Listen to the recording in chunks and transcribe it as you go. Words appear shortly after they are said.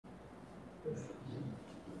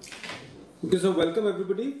Okay, so welcome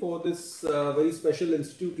everybody for this very special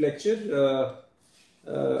institute lecture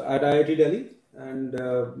at IIT Delhi, and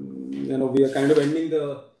we are kind of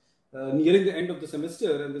nearing the end of the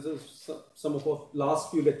semester, and this is some of our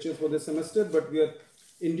last few lectures for this semester. But we are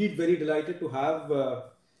indeed very delighted to have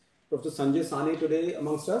Professor Sanjay Sane today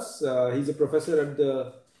amongst us. He's a professor at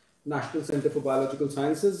the National Center for Biological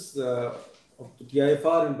Sciences of the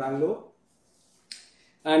TIFR in Bangalore,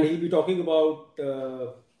 and he'll be talking about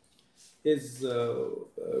his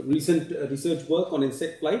recent research work on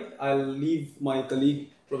insect flight. I'll leave my colleague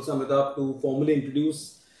Professor Amitabh to formally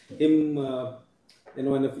introduce him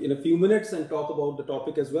in a few minutes and talk about the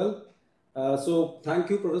topic as well. So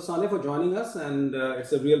thank you, Professor Sane, for joining us, and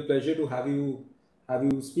it's a real pleasure to have you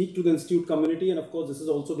speak to the institute community. And of course, this is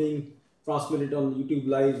also being transmitted on YouTube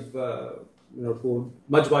Live, for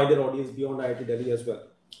much wider audience beyond IIT Delhi as well.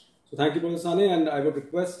 So thank you, Professor Sane, and I would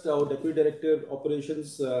request our Deputy Director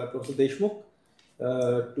Operations, Professor Deshmukh,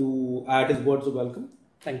 to add his words of welcome.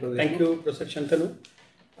 Thank you, Professor Shantanu,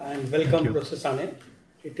 and welcome, Professor Sane.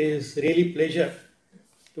 It is really pleasure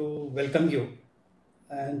to welcome you,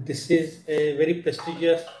 and this is a very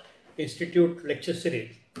prestigious institute lecture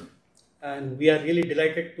series, and we are really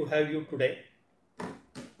delighted to have you today.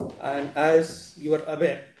 And as you are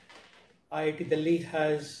aware, IIT Delhi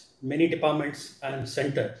has many departments and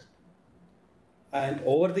centers. And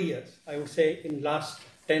over the years, I would say in last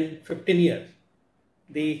 10-15 years,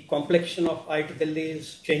 the complexion of IIT Delhi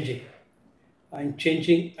is changing, and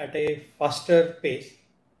changing at a faster pace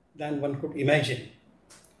than one could imagine.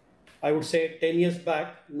 I would say 10 years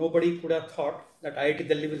back, nobody could have thought that IIT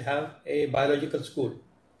Delhi will have a biological school.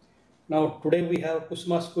 Now today we have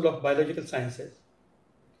Kusma School of Biological Sciences.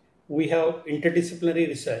 We have interdisciplinary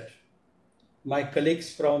research. My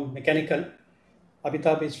colleagues from mechanical,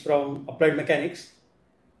 Amitabh is from applied mechanics.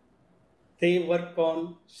 They work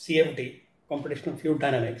on CFD, computational fluid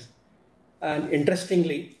dynamics. And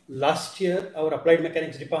interestingly, last year, our applied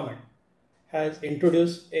mechanics department has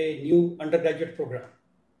introduced a new undergraduate program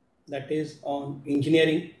that is on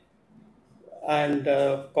engineering and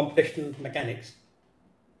computational mechanics.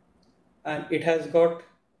 And it has got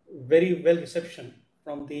very well reception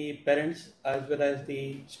from the parents as well as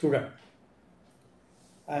the student.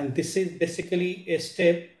 And this is basically a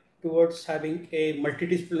step towards having a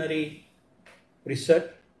multidisciplinary research.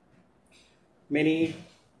 Many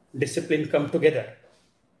disciplines come together.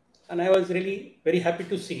 And I was really very happy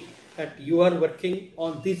to see that you are working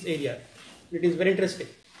on this area. It is very interesting.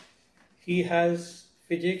 He has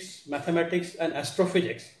physics, mathematics, and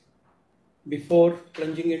astrophysics before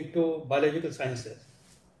plunging into biological sciences.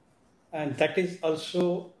 And that is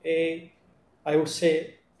also I would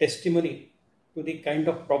say, testimony to the kind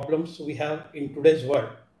of problems we have in today's world.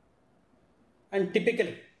 And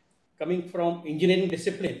typically, coming from engineering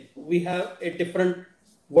discipline, we have a different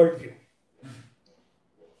worldview.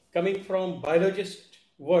 Coming from biologist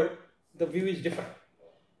world, the view is different.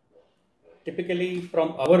 Typically,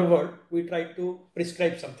 from our world, we try to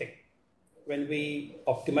prescribe something. When we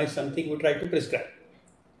optimize something, we try to prescribe.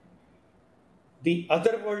 The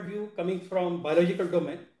other worldview coming from biological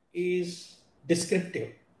domain is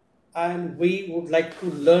descriptive. And we would like to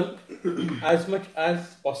learn as much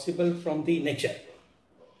as possible from the nature.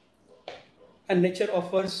 And nature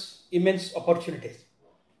offers immense opportunities.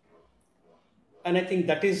 And I think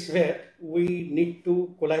that is where we need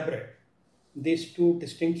to collaborate these two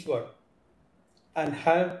distinct worlds and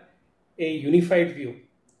have a unified view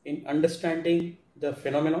in understanding the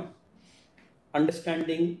phenomena,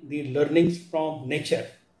 understanding the learnings from nature.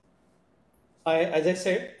 As I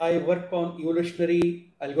said, I work on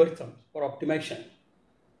evolutionary algorithms for optimization.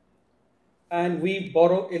 And we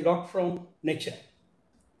borrow a lot from nature,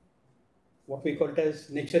 what we call it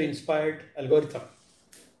as nature-inspired algorithm,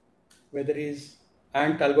 whether it is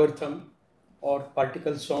ant algorithm or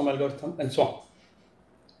particle swarm algorithm and so on.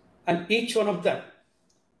 And each one of them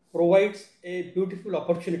provides a beautiful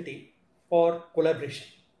opportunity for collaboration.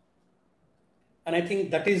 And I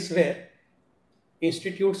think that is where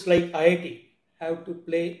institutes like IIT have to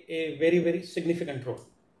play a very, very significant role.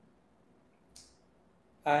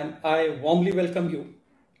 And I warmly welcome you.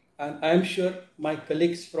 And I am sure my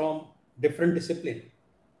colleagues from different disciplines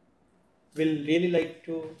will really like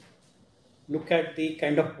to look at the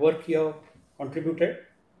kind of work you have contributed.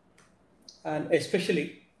 And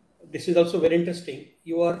especially, this is also very interesting,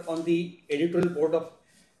 you are on the editorial board of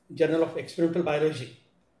Journal of Experimental Biology,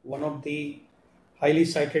 one of the highly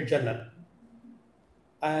cited journal.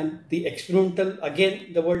 And the experimental,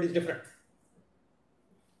 again, the world is different.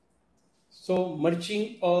 So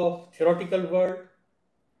merging of theoretical world,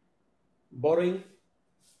 borrowing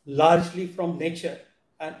largely from nature,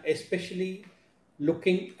 and especially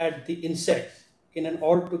looking at the insects in an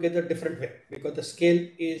altogether different way, because the scale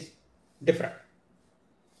is different,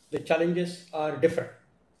 the challenges are different,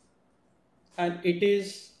 and it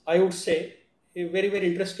is, I would say, a very, very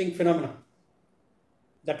interesting phenomenon,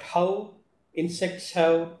 that how insects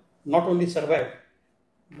have not only survived,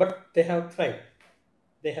 but they have thrived.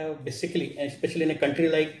 They have basically, especially in a country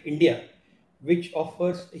like India, which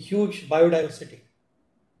offers a huge biodiversity.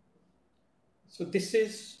 So this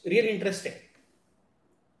is really interesting.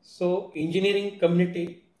 So engineering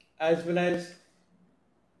community, as well as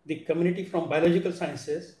the community from biological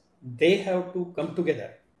sciences, they have to come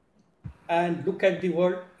together and look at the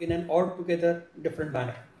world in an altogether different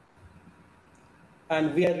manner.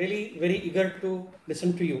 And we are really very eager to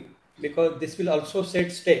listen to you, because this will also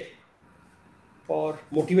set stage for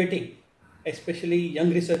motivating, especially young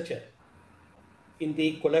researchers in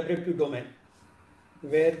the collaborative domain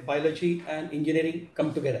where biology and engineering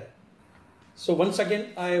come together. So once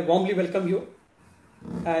again, I warmly welcome you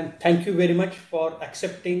and thank you very much for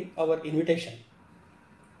accepting our invitation.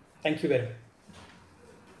 Thank you very much.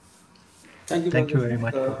 Thank you, Thank you Professor. very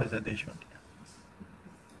much, Professor Deshmukh.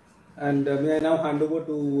 And may I now hand over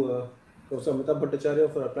to Professor Amitabh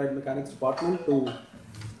Bhattacharya for Applied Mechanics Department to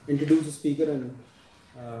introduce the speaker and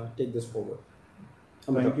take this forward.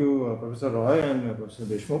 Thank you, Professor Roy and Professor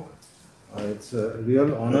Deshmukh. It's a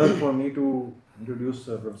real honor for me to introduce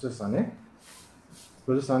Professor Sane.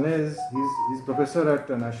 Professor Sane he's professor at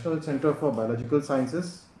the National Center for Biological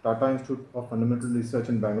Sciences, Tata Institute of Fundamental Research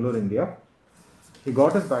in Bangalore, India. He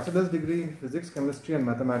got his bachelor's degree in physics, chemistry and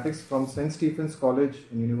mathematics from St. Stephen's College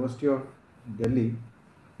in University of Delhi,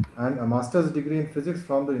 and a master's degree in physics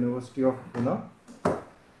from the University of Pune.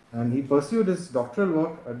 And he pursued his doctoral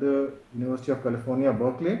work at the University of California,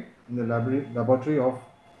 Berkeley, in the laboratory of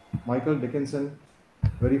Michael Dickinson,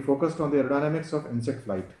 where he focused on the aerodynamics of insect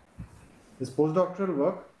flight. His postdoctoral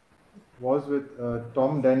work was with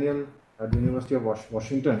Tom Daniel at the University of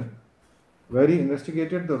Washington, where he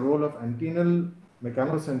investigated the role of antennal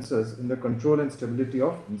mechanosensors in the control and stability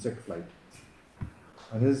of insect flight.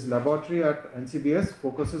 And his laboratory at NCBS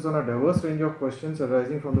focuses on a diverse range of questions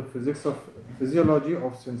arising from the physiology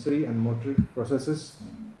of sensory and motoric processes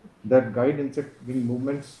that guide insect wing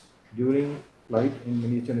movements during flight in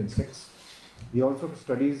miniature insects. He also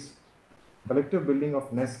studies collective building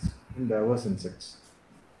of nests in diverse insects.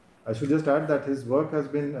 I should just add that his work has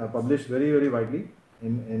been published very, very widely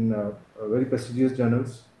in very prestigious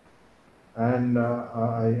journals, and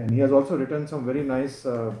he has also written some very nice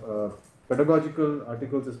pedagogical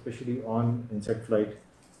articles, especially on insect flight,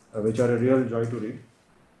 which are a real joy to read.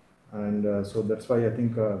 And so that's why I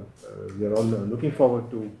think we are all looking forward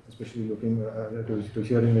to, especially looking to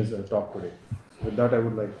hearing his talk today. With that, I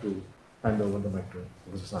would like to hand over the mic to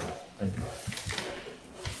Professor Sane. Thank you.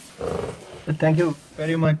 Thank you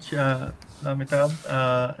very much, Amitabh.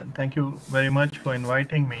 Thank you very much for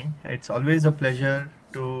inviting me. It's always a pleasure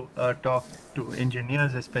to talk to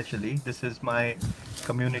engineers, especially. This is my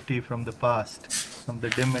community from the past, from the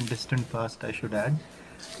dim and distant past, I should add.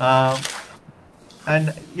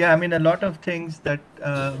 And yeah, I mean, a lot of things that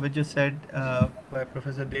were just said by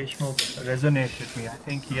Professor Deshmukh resonate with me. I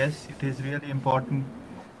think, yes, it is really important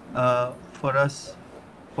for us,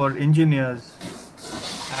 for engineers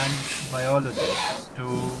and biologists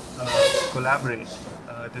to collaborate.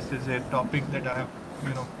 This is a topic that I have,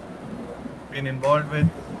 been involved with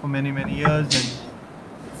for many, many years,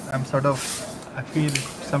 and I feel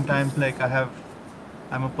sometimes like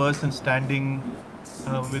I'm a person standing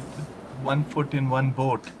with one foot in one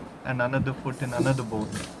boat and another foot in another boat,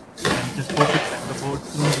 and just hoping that the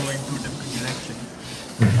boats don't go into different directions.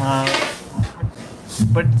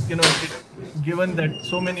 But given that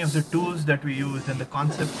so many of the tools that we use and the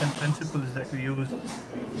concepts and principles that we use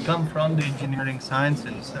come from the engineering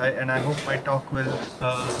sciences, and I hope my talk will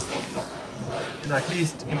at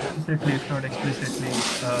least implicitly, if not explicitly,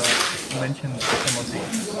 mention some of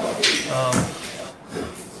these.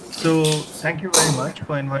 So thank you very much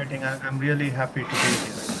for inviting. I'm really happy to be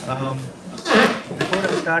here. Before I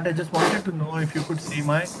start, I just wanted to know if you could see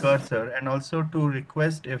my cursor, and also to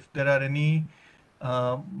request if there are any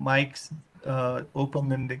mics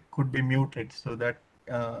open and they could be muted, so that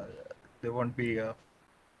there won't be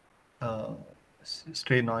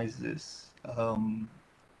stray noises,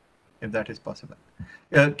 if that is possible.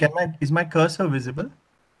 Is my cursor visible?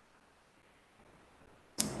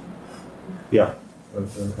 Yeah. I don't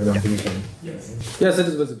think you can. Yes, it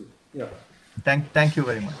is visible. Yeah. Thank you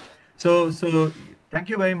very much. So thank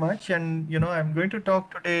you very much. And I'm going to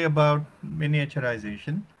talk today about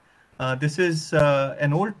miniaturization. This is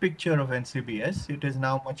an old picture of NCBS. It is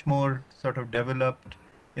now much more sort of developed.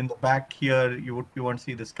 In the back here, you won't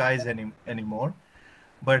see the skies anymore.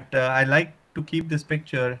 But I like to keep this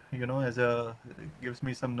picture, as it gives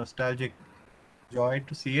me some nostalgic joy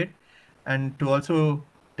to see it, and to also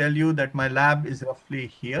tell you that my lab is roughly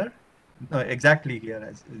here, exactly here.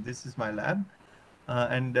 As this is my lab,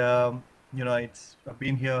 and it's I've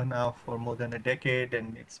been here now for more than a decade,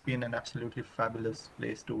 and it's been an absolutely fabulous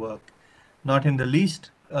place to work. Not in the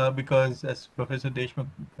least, because as Professor Deshmukh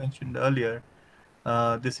mentioned earlier,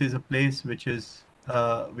 this is a place which has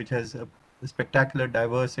a spectacular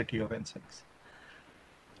diversity of insects.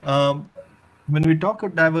 When we talk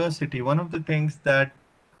of diversity, one of the things that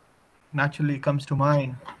naturally comes to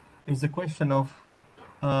mind is the question of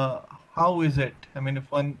uh, how is it? I mean,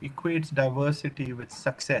 if one equates diversity with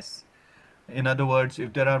success, in other words,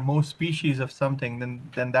 if there are more species of something,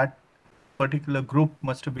 then that particular group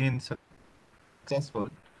must have been successful.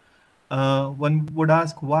 One would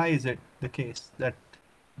ask, why is it the case that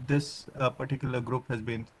this particular group has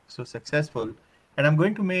been so successful? And I'm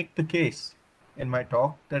going to make the case in my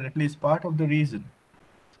talk that at least part of the reason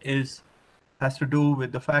is has to do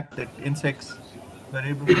with the fact that insects were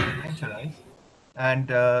able to miniaturize, and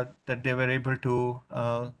that they were able to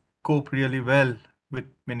cope really well with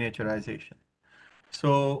miniaturization.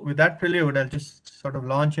 So with that prelude, I'll just sort of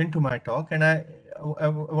launch into my talk, and I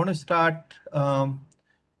want to start,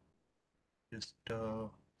 just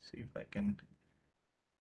see if I can,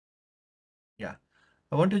 yeah.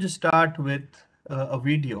 I want to just start with a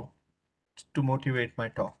video to motivate my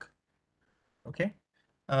talk. Okay.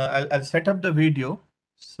 I'll set up the video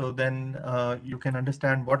so then you can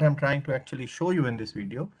understand what I'm trying to actually show you in this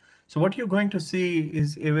video. So what you're going to see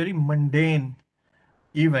is a very mundane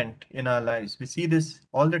event in our lives. We see this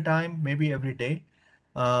all the time, maybe every day,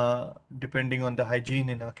 depending on the hygiene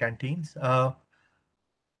in our canteens.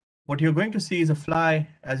 What you're going to see is a fly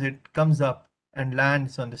as it comes up and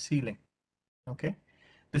lands on the ceiling. Okay.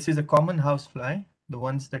 This is a common house fly, the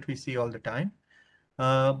ones that we see all the time.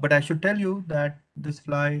 But I should tell you that this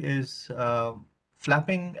fly is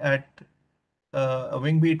flapping at a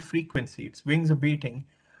wing beat frequency. Its wings are beating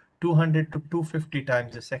 200 to 250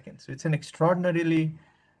 times a second. So it's an extraordinarily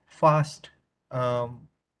fast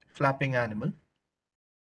flapping animal.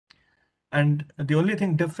 And the only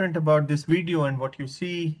thing different about this video and what you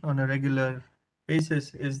see on a regular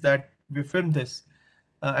basis is that we filmed this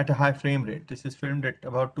at a high frame rate. This is filmed at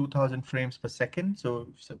about 2000 frames per second. So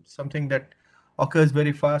something that occurs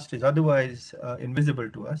very fast is otherwise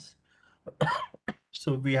invisible to us.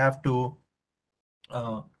 So we have to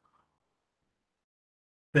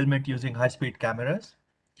film it using high-speed cameras.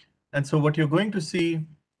 And so what you're going to see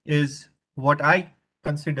is what I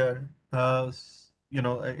consider, a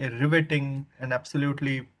riveting and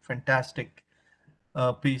absolutely fantastic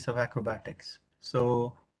piece of acrobatics.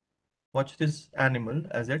 So watch this animal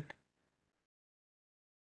as it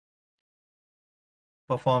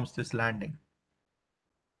performs this landing.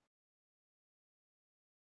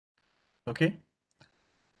 Okay.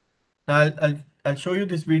 Now I'll show you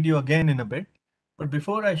this video again in a bit, but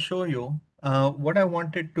before I show you, what I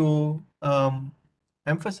wanted to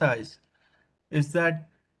emphasize is that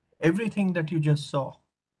everything that you just saw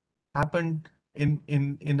happened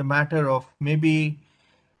in the matter of maybe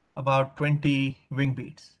about 20 wing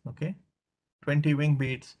beats. Okay, 20 wing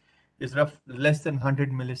beats is less than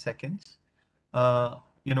 100 milliseconds. Uh,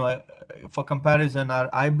 for comparison, our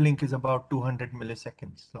eye blink is about 200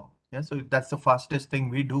 milliseconds long. Yeah, so that's the fastest thing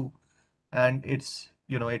we do, and it's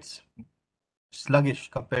sluggish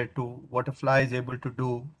compared to what a fly is able to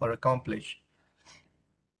do or accomplish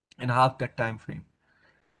in half that time frame.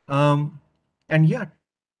 And yet,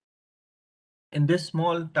 in this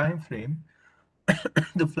small time frame,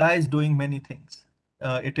 the fly is doing many things.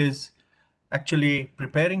 It is actually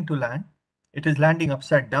preparing to land. It is landing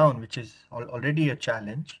upside down, which is already a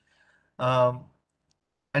challenge. Um,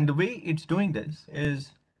 and the way it's doing this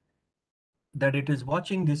is that it is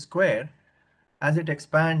watching the square as it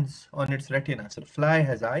expands on its retina. So the fly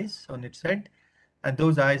has eyes on its head, and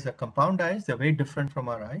those eyes are compound eyes. They're very different from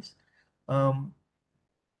our eyes. And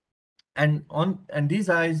these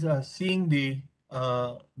eyes are seeing the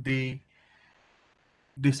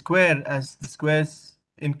square as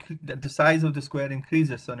the size of the square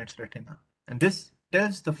increases on its retina, and this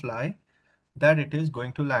tells the fly that it is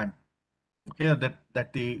going to land. Okay, or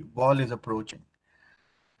that the ball is approaching.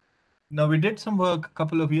 Now we did some work a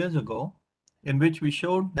couple of years ago in which we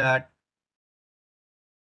showed that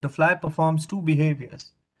the fly performs two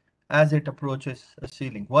behaviors as it approaches a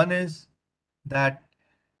ceiling. One is that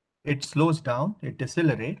it slows down, it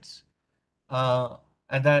decelerates, uh,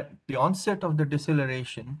 and that the onset of the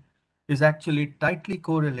deceleration is actually tightly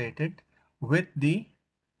correlated with the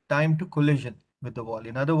time to collision with the wall.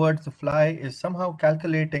 In other words, the fly is somehow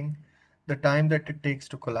calculating the time that it takes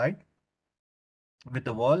to collide with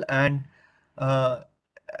the wall uh,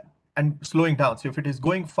 and slowing down. So if it is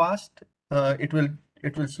going fast, it will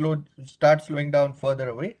start slowing down further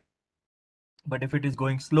away. But if it is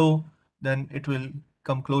going slow, then it will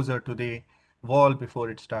come closer to the wall before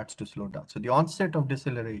it starts to slow down. So the onset of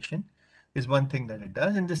deceleration is one thing that it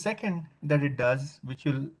does. And the second that it does, which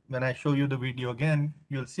you'll, when I show you the video again,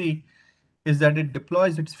 you'll see, is that it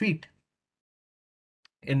deploys its feet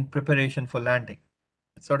in preparation for landing.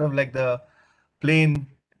 It's sort of like the plane,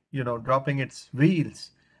 dropping its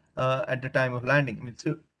wheels at the time of landing. I mean,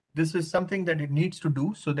 so this is something that it needs to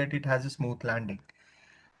do so that it has a smooth landing.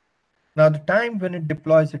 Now, the time when it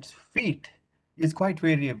deploys its feet is quite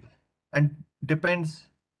variable and depends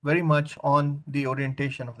very much on the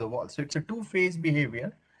orientation of the wall. So it's a two-phase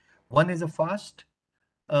behavior. One is a fast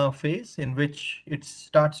phase in which it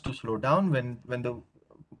starts to slow down when the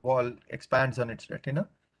wall expands on its retina.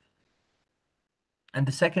 And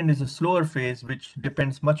the second is a slower phase, which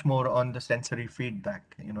depends much more on the sensory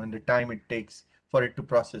feedback, and the time it takes for it to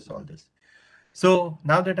process all this. So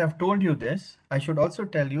now that I've told you this, I should also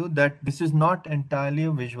tell you that this is not entirely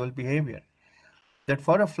a visual behavior. That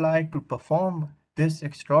for a fly to perform this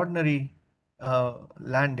extraordinary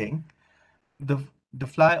landing, the the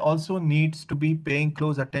fly also needs to be paying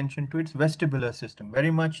close attention to its vestibular system,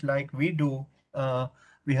 very much like we do.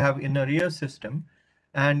 We have inner ear system,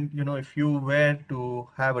 and if you were to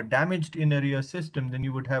have a damaged inner ear system, then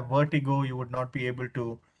you would have vertigo. You would not be able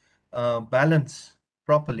to balance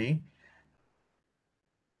properly.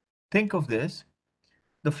 Think of this: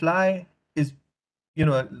 the fly is,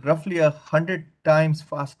 roughly 100 times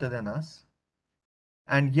faster than us,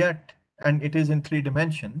 and it is in 3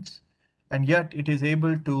 dimensions, and yet it is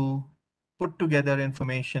able to put together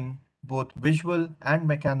information, both visual and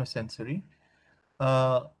mechanosensory.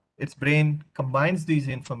 Uh, its brain combines these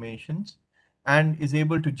informations and is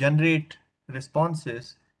able to generate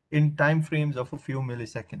responses in time frames of a few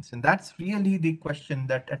milliseconds. And that's really the question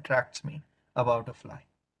that attracts me about a fly.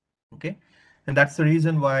 Okay. And that's the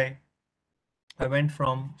reason why I went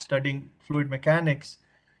from studying fluid mechanics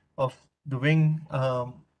of the wing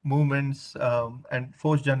movements and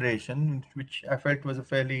force generation, which I felt was a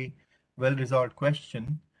fairly well-resolved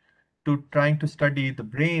question, to trying to study the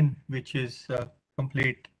brain, which is a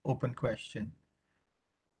complete open question.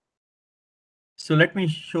 So let me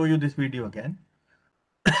show you this video again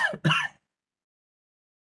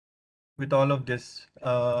with all of this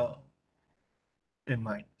in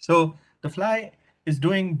mind. So the fly is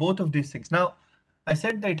doing both of these things. Now, I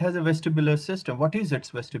said that it has a vestibular system. What is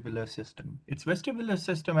its vestibular system? Its vestibular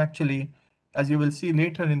system actually, as you will see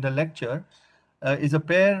later in the lecture, is a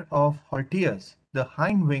pair of halteres, the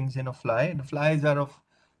hind wings in a fly. The flies are of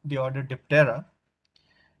the order Diptera.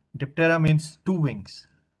 Diptera means two wings.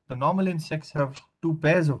 The normal insects have two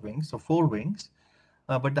pairs of wings, so four wings.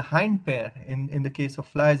 But the hind pair, in the case of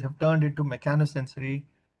flies, have turned into mechanosensory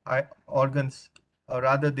organs, or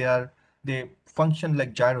rather they function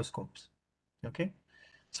like gyroscopes. Okay,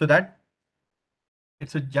 so that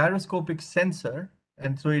it's a gyroscopic sensor,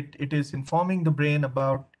 and so it is informing the brain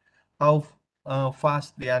about how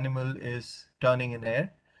fast the animal is turning in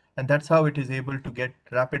air, and that's how it is able to get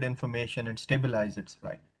rapid information and stabilize its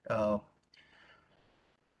flight.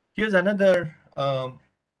 Here's another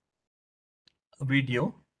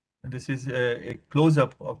video. This is a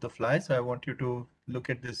close-up of the fly, so I want you to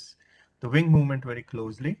look at this, the wing movement very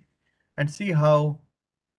closely, and see how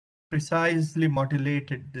precisely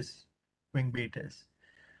modulated this wing beat is.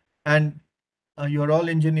 And you're all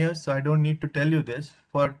engineers, so I don't need to tell you this.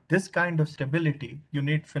 For this kind of stability, you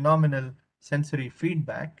need phenomenal sensory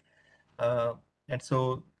feedback. And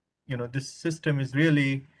so, this system is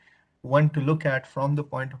really one to look at from the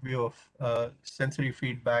point of view of sensory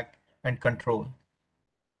feedback and control.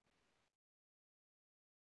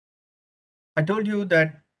 I told you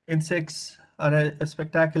that insects are a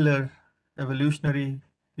spectacular evolutionary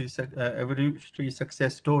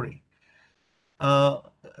success story.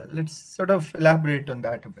 Let's sort of elaborate on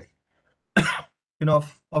that a bit.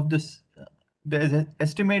 Of this, there is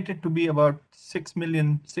estimated to be about 6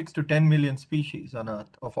 to 10 million species on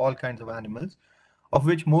Earth of all kinds of animals, of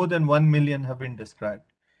which more than 1 million have been described.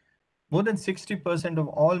 More than 60% of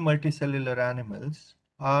all multicellular animals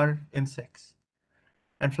are insects.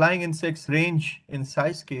 And flying insects range in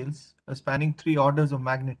size scales spanning 3 orders of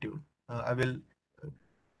magnitude. I will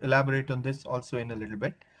elaborate on this also in a little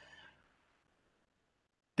bit.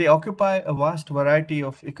 They occupy a vast variety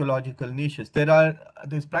of ecological niches.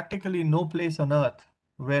 There's practically no place on Earth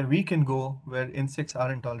where we can go where insects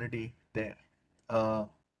aren't already there. Uh,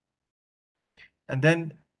 and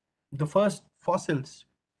then the first fossils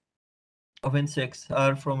of insects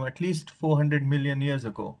are from at least 400 million years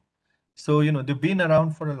ago. So, they've been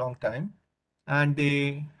around for a long time and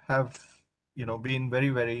they have, been very,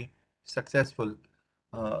 very successful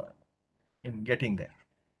uh, in getting there.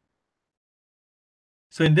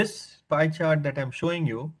 So in this pie chart that I'm showing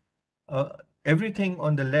you, everything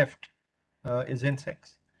on the left is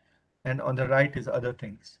insects and on the right is other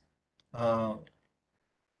things. Uh,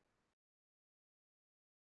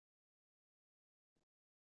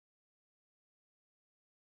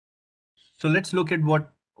 so let's look at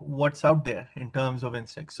what's out there in terms of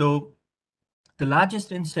insects. So the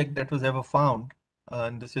largest insect that was ever found,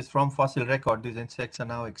 and this is from fossil record, these insects are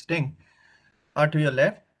now extinct, are to your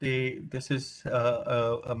left. This is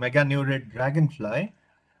a meganeurid dragonfly.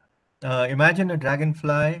 Imagine a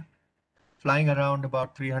dragonfly flying around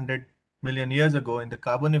about 300 million years ago in the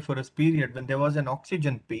Carboniferous period when there was an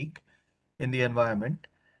oxygen peak in the environment,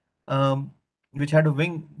 um, which had a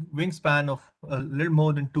wingspan of a little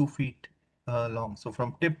more than 2 feet long. So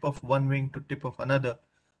from tip of one wing to tip of another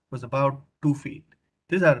was about 2 feet.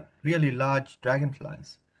 These are really large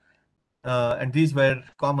dragonflies, and these were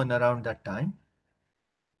common around that time.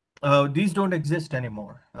 These don't exist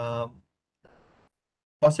anymore,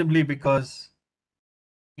 possibly because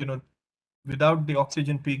you know without the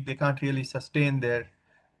oxygen peak, they can't really sustain their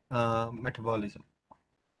metabolism.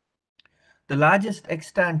 The largest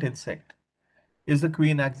extant insect is the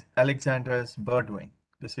Queen Alexandra's birdwing.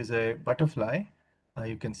 This is a butterfly.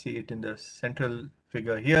 You can see it in the central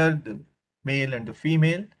figure here, the male and the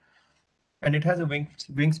female. And it has a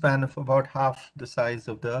wingspan of about half the size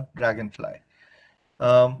of the dragonfly.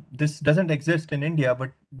 This doesn't exist in India,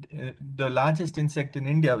 but the largest insect in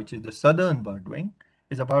India, which is the southern birdwing,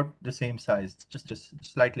 is about the same size, just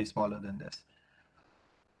slightly smaller than this.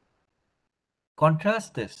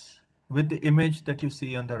 Contrast this with the image that you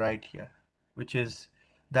see on the right here, which is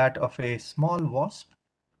that of a small wasp,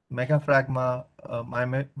 Megaphragma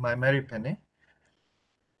maimeripene,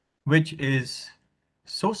 which is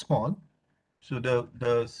so small. So the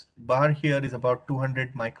bar here is about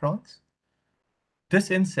 200 microns.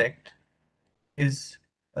 This insect is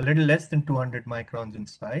a little less than 200 microns in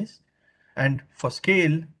size. And for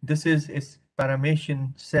scale, this is a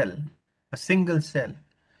paramecian cell, a single cell.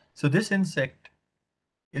 So this insect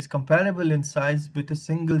is comparable in size with a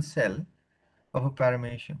single cell of a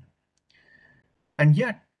paramecian. And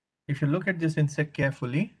yet, if you look at this insect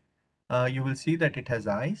carefully, you will see that it has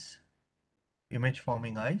eyes,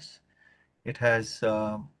 image-forming eyes. It has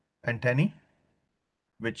antennae,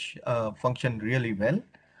 which function really well.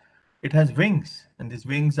 It has wings, and these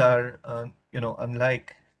wings are,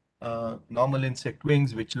 unlike normal insect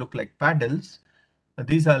wings, which look like paddles,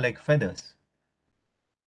 these are like feathers.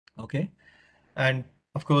 Okay, and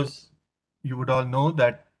of course, you would all know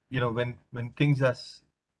that when things are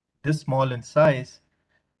this small in size,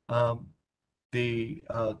 um, the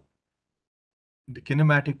uh, the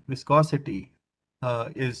kinematic viscosity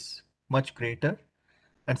is much greater.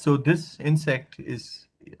 And so this insect is,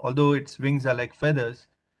 although its wings are like feathers,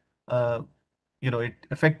 uh, it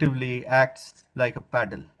effectively acts like a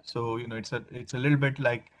paddle. So, it's a little bit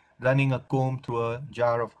like running a comb through a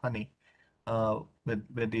jar of honey,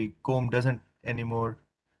 where the comb doesn't anymore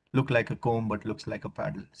look like a comb, but looks like a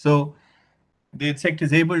paddle. So the insect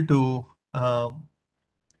is able to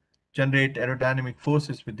generate aerodynamic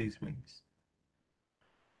forces with these wings.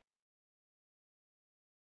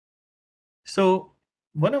 So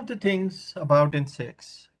one of the things about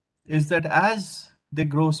insects is that as they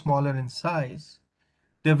grow smaller in size,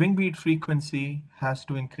 their wing beat frequency has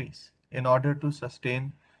to increase in order to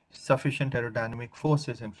sustain sufficient aerodynamic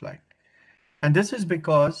forces in flight. And this is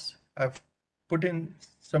because I've put in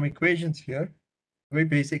some equations here, very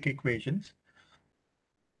basic equations.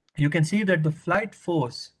 You can see that the flight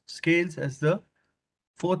force scales as the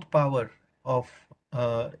fourth power of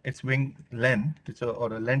its wing length,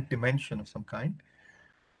 or a length dimension of some kind.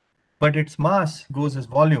 But its mass goes as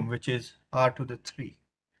volume, which is r to the 3,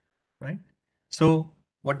 right? So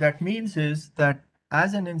what that means is that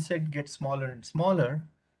as an insect gets smaller and smaller,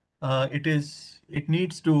 it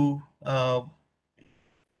needs to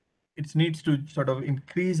sort of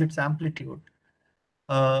increase its amplitude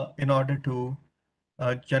in order to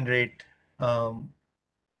generate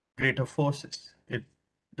greater forces.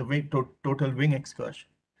 The total wing excursion.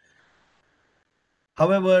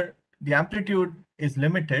 However, the amplitude is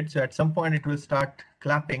limited, so at some point it will start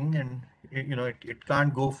clapping, and it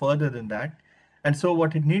can't go further than that. And so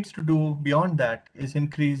what it needs to do beyond that is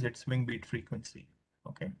increase its wing beat frequency.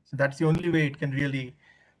 Okay, so that's the only way it can really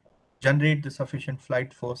generate the sufficient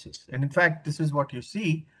flight forces. And in fact, this is what you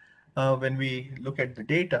see when we look at the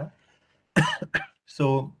data.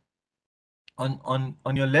 So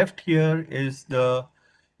on your left here is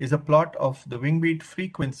a plot of the wing beat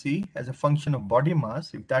frequency as a function of body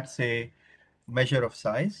mass, if that's a measure of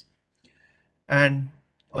size. And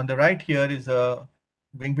on the right here is a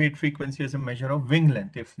wing beat frequency as a measure of wing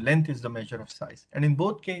length, if length is the measure of size. And in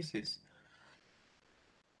both cases,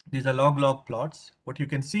 these are log-log plots. What you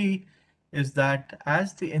can see is that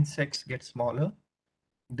as the insects get smaller,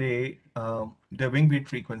 their wing beat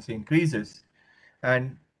frequency increases.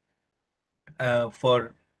 And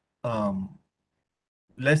for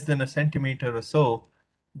less than a centimeter or so,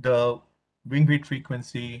 the wing beat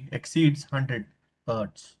frequency exceeds 100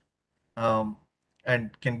 hertz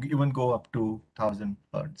and can even go up to 1000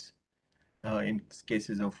 hertz in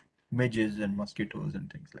cases of midges and mosquitoes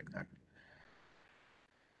and things like that.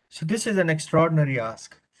 So this is an extraordinary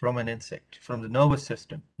ask from an insect, from the nervous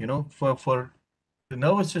system. You know, for the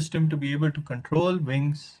nervous system to be able to control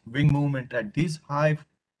wing movement at these high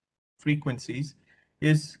frequencies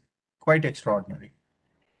is quite extraordinary.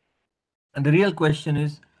 And the real question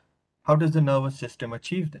is, how does the nervous system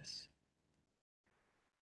achieve this?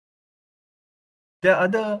 There are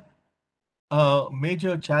other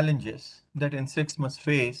major challenges that insects must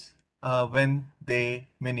face when they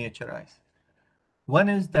miniaturize. One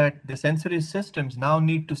is that the sensory systems now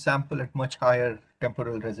need to sample at much higher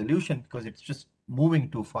temporal resolution because it's just moving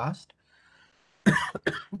too fast.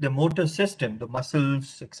 The motor system, the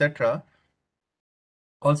muscles, etc.,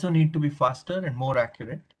 also need to be faster and more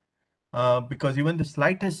accurate because even the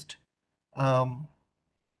slightest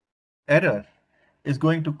error is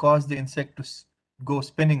going to cause the insect to go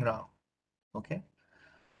spinning around. Okay.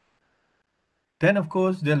 Then, of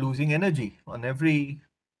course, they're losing energy on every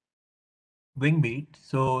wing beat.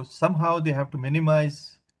 So somehow they have to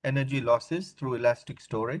minimize energy losses through elastic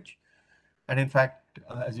storage. And in fact,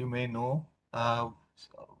 as you may know,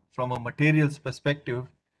 from a materials perspective,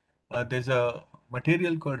 there's a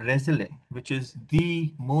material called resilin, which is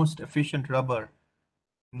the most efficient rubber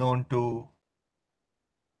known to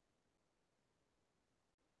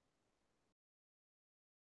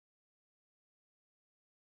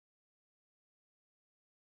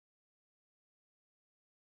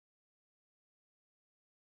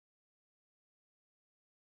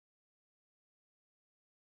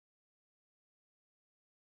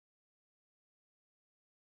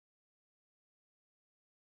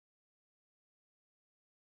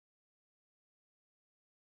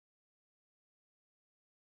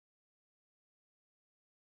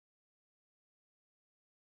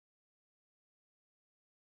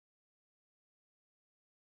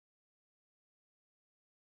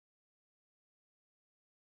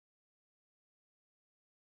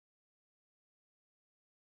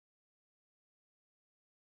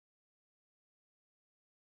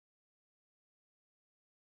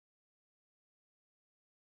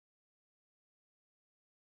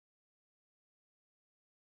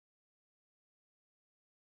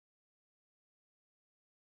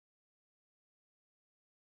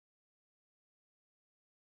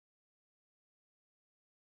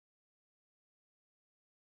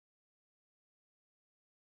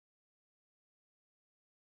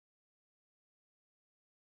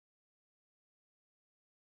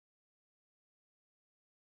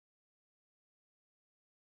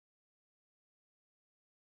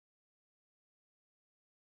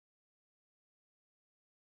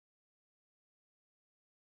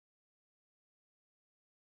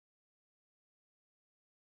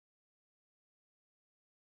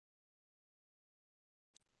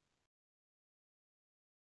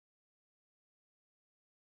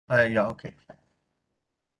yeah, okay.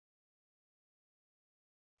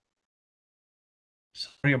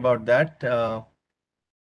 Sorry about that.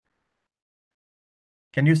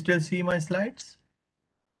 Can you still see my slides?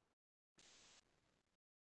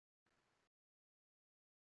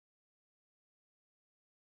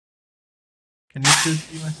 Can you still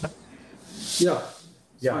see my slides? Yeah.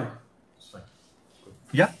 Yeah. Fine. It's fine.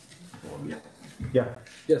 Yeah? Yeah.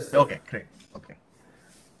 Yes. Okay, great. Okay.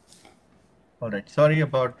 All right. Sorry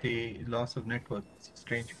about the loss of network. It's a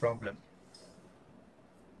strange problem.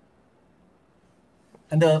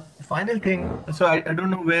 And the final thing, so I don't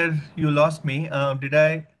know where you lost me.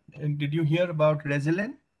 Did you hear about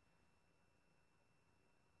resilin?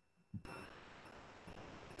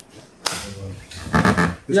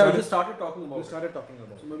 We just started talking about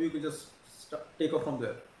So maybe you could just take off from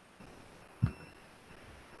there.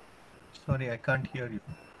 Sorry, I can't hear you.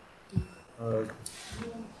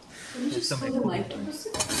 Can you just throw the mic to this?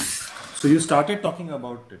 So you started talking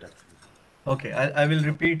about it actually. Okay, I will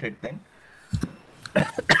repeat it then.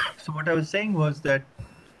 So what I was saying was that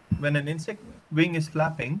when an insect wing is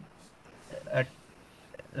flapping at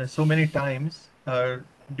so many times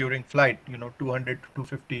during flight, 200 to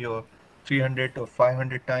 250 or 300 or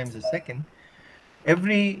 500 times a second,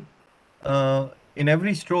 every in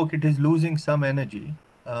every stroke it is losing some energy,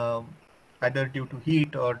 either due to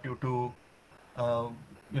heat or due to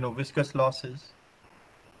viscous losses,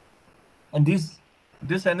 and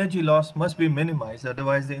this energy loss must be minimized,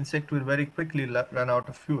 otherwise the insect will very quickly run out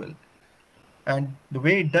of fuel. And the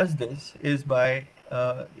way it does this is by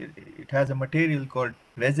it has a material called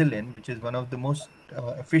resilin, which is one of the most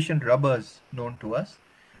efficient rubbers known to us.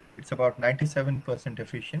 It's about 97%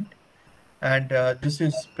 efficient, and this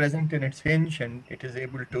is present in its hinge, and it is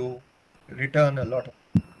able to return a lot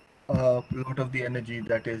of the energy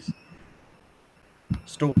that is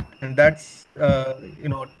stored, and that's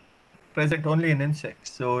present only in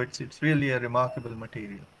insects. So it's really a remarkable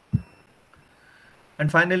material.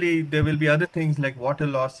 And finally, there will be other things like water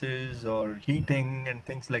losses or heating and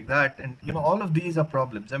things like that. And all of these are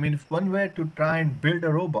problems. I mean, if one were to try and build a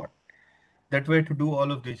robot that were to do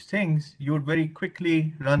all of these things, you would very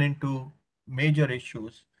quickly run into major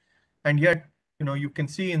issues. And yet, you can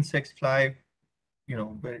see insects fly,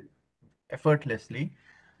 very effortlessly,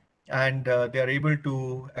 and they are able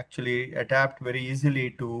to actually adapt very easily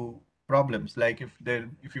to problems. Like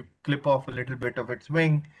if you clip off a little bit of its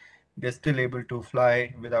wing, they're still able to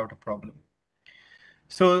fly without a problem.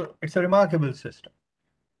 So it's a remarkable system.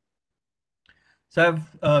 So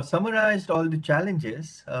I've summarized all the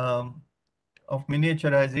challenges of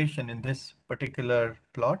miniaturization in this particular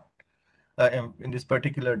plot, in this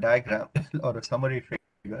particular diagram or a summary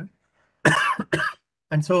figure.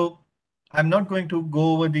 And so I'm not going to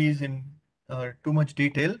go over these in too much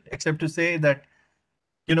detail, except to say that,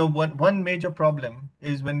 one major problem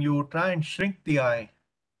is when you try and shrink the eye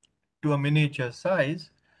to a miniature size,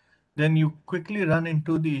 then you quickly run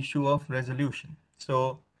into the issue of resolution.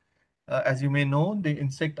 So as you may know, the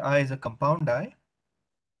insect eye is a compound eye.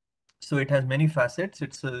 So it has many facets.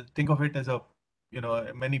 Think of it as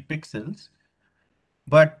many pixels.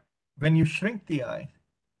 But when you shrink the eye,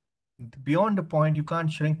 beyond a point, you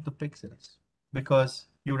can't shrink the pixels because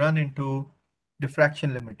you run into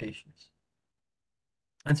diffraction limitations.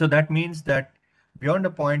 And so that means that beyond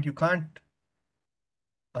a point, you can't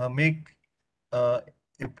make a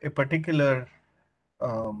particular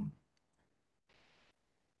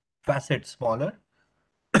facet smaller.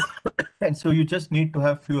 And so you just need to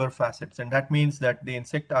have fewer facets. And that means that the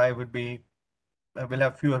insect eye will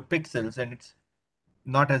have fewer pixels, and it's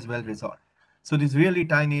not as well resolved. So these really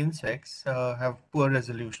tiny insects have poor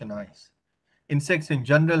resolution eyes. Insects in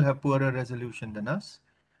general have poorer resolution than us,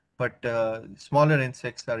 but smaller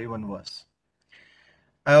insects are even worse.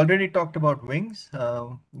 I already talked about wings.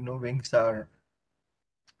 Wings are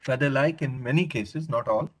feather-like in many cases, not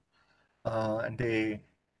all, and they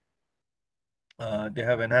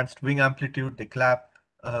have enhanced wing amplitude. They clap.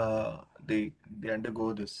 They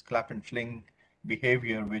undergo this clap and fling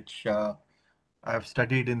behavior, which I've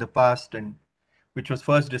studied in the past, and which was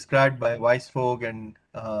first described by Weisfog and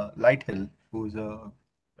Lighthill, who's a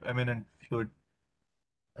eminent fluid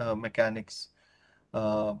mechanics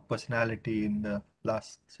personality in the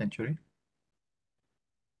last century.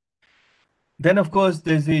 Then, of course,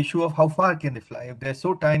 there's the issue of how far can they fly. If they're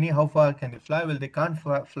so tiny, how far can they fly? Well, they can't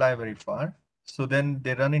fly very far. So then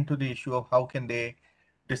they run into the issue of how can they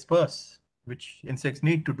disperse, which insects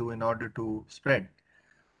need to do in order to spread.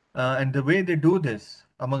 And the way they do this,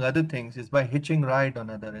 among other things, is by hitching ride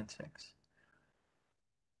on other insects.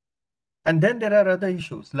 And then there are other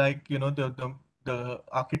issues like, the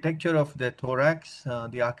architecture of the thorax,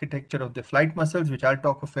 the architecture of the flight muscles, which I'll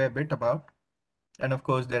talk a fair bit about. And of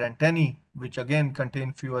course, their antennae, which again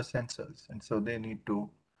contain fewer sensors. And so they need to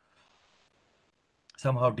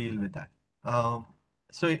somehow deal with that.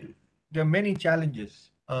 So there are many challenges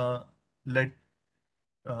led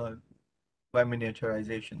by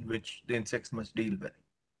miniaturization, which the insects must deal with.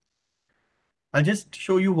 I'll just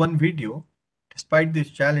show you one video. Despite these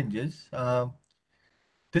challenges,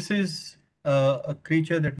 this is a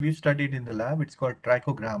creature that we've studied in the lab. It's called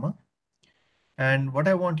trichogramma. And what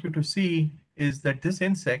I want you to see is that this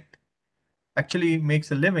insect actually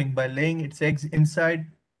makes a living by laying its eggs inside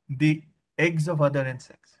the eggs of other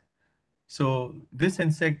insects. So this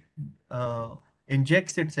insect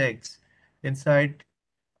injects its eggs inside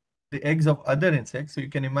the eggs of other insects. So you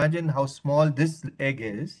can imagine how small this egg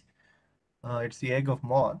is. It's the egg of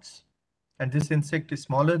moths. And this insect is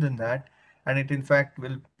smaller than that. and it in fact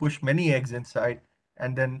will push many eggs inside,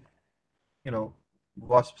 and then,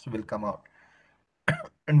 wasps will come out.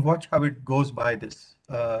 And watch how it goes by this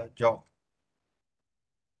job.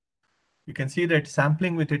 You can see that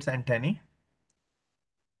sampling with its antennae.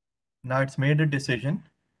 Now it's made a decision,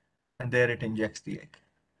 and there it injects the egg.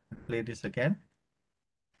 Play this again.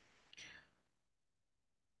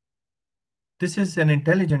 This is an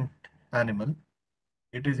intelligent animal.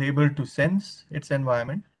 It is able to sense its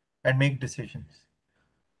environment and make decisions,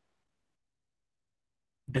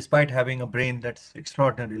 despite having a brain that's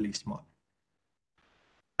extraordinarily small.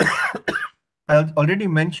 I already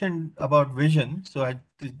mentioned about vision, so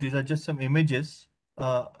these are just some images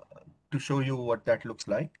to show you what that looks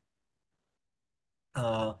like.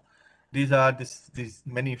 These are these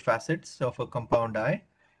many facets of a compound eye,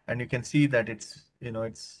 and you can see that it's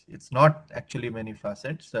not actually many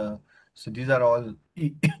facets. So these are all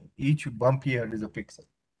each bump here is a pixel.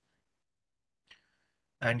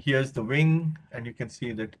 And here's the wing, and you can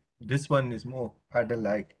see that this one is more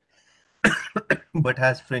paddle-like, but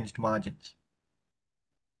has fringed margins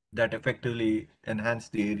that effectively enhance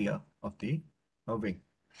the area of the wing.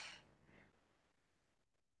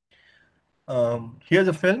 Here's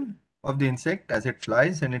a film of the insect as it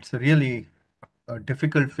flies, and it's a really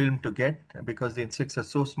difficult film to get because the insects are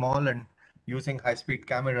so small, and using high-speed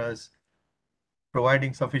cameras,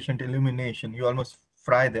 providing sufficient illumination, you almost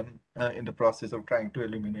fry them in the process of trying to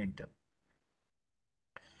illuminate them.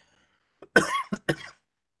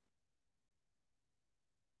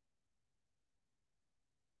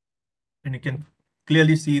 And you can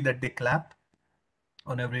clearly see that they clap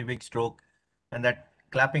on every wing stroke, and that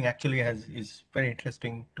clapping actually is very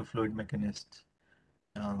interesting to fluid mechanists,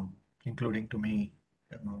 including to me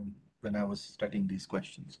when I was studying these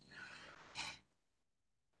questions.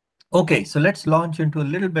 Okay, so let's launch into a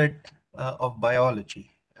little bit of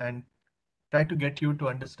biology and try to get you to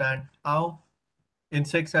understand how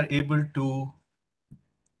insects are able to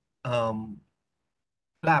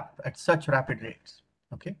flap at such rapid rates.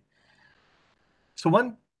 Okay, so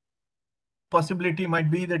one possibility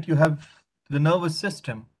might be that you have the nervous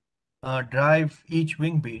system drive each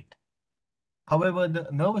wing beat. However, the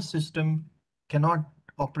nervous system cannot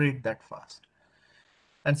operate that fast.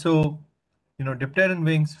 And so, dipteran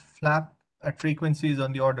wings flap at frequencies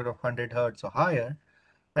on the order of 100 hertz or higher,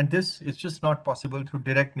 and this is just not possible through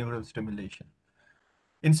direct neural stimulation.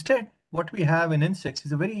 Instead, what we have in insects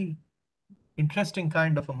is a very interesting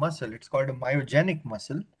kind of a muscle. It's called a myogenic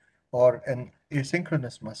muscle or an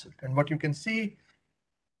asynchronous muscle. And what you can see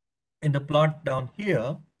in the plot down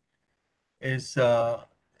here is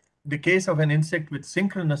the case of an insect with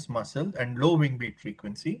synchronous muscle and low wing beat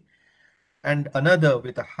frequency, and another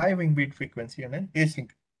with a high wing beat frequency and an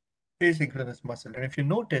asynchronous muscle. And if you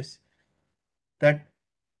notice that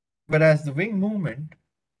whereas the wing movement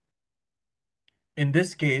in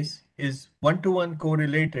this case is one-to-one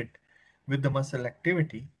correlated with the muscle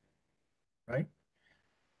activity, right?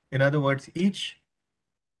 In other words, each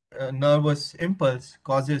nervous impulse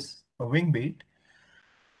causes a wing beat.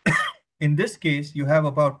 In this case, you have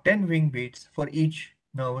about 10 wing beats for each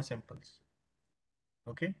nervous impulse.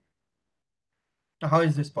 Okay. Now, how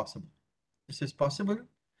is this possible? This is possible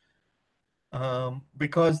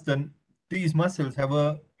because these muscles have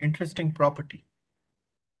an interesting property.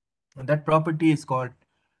 And that property is called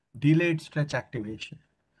delayed stretch activation.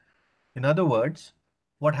 In other words,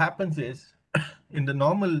 what happens is in the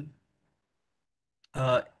normal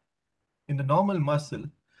muscle,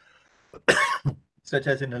 such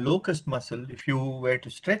as in a locust muscle, if you were to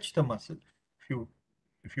stretch the muscle,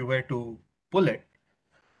 if you were to pull it,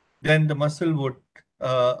 then the muscle would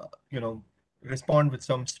respond with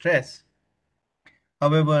some stress.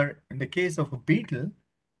 However, in the case of a beetle,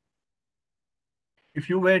 if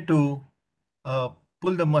you were to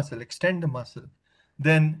pull the muscle, extend the muscle,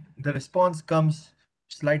 then the response comes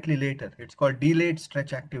slightly later. It's called delayed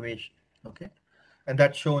stretch activation. Okay, and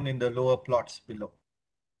that's shown in the lower plots below.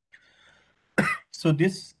 So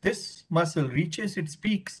this muscle reaches its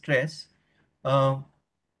peak stress well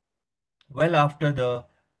after the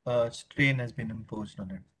strain has been imposed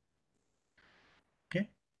on it. Okay,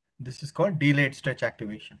 this is called delayed stretch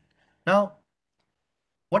activation. Now,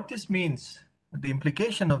 what this means, the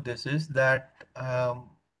implication of this is that,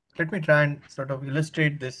 let me try and sort of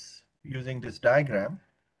illustrate this using this diagram.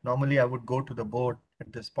 Normally, I would go to the board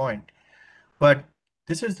at this point, but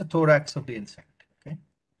this is the thorax of the insect. Okay,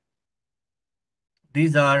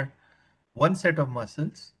 these are one set of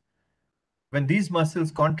muscles. When these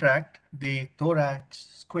muscles contract, the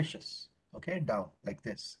thorax squishes, okay, down like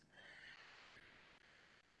this.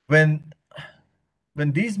 When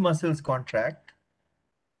these muscles contract,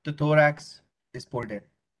 the thorax is pulled in,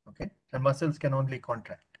 okay? And muscles can only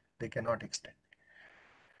contract, they cannot extend.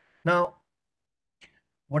 Now,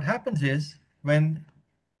 what happens is when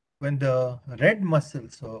the red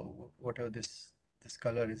muscles, so whatever this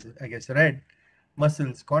color is, I guess red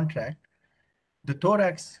muscles contract, the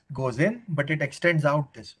thorax goes in, but it extends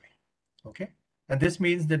out this way, okay? And this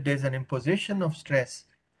means that there's an imposition of stress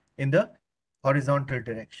in the horizontal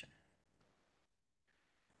direction.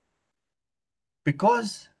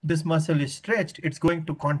 Because this muscle is stretched, it's going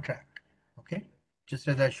to contract, okay? Just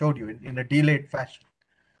as I showed you in a delayed fashion.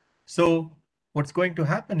 So what's going to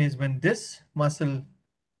happen is when this muscle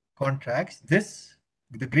contracts,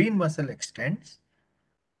 the green muscle extends,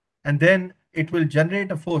 and then it will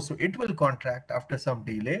generate a force. So it will contract after some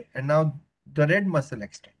delay, and now the red muscle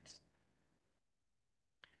extends.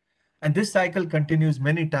 And this cycle continues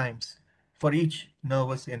many times for each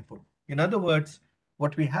nervous input. In other words,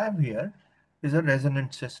 what we have here is a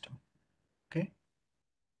resonant system, okay?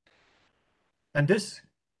 And this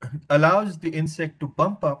allows the insect to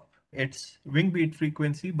bump up its wing beat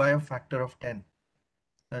frequency by a factor of 10.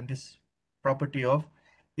 And this property of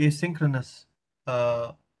asynchronous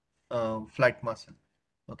flight muscle,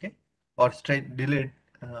 okay, or delayed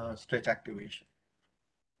stretch activation.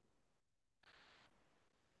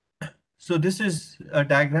 So this is a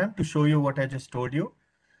diagram to show you what I just told you.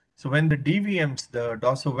 So when the DVMs, the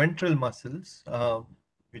dorsoventral muscles,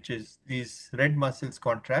 which is these red muscles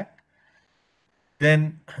contract,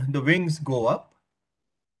 then the wings go up,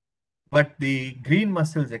 but the green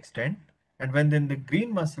muscles extend. And when then the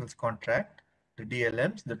green muscles contract, the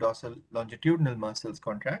DLMs, the dorsal longitudinal muscles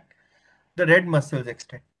contract, the red muscles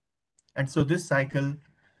extend. And so this cycle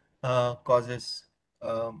causes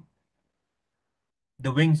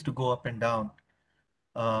the wings to go up and down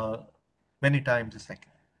many times a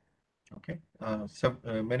second, okay?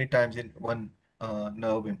 Many times in one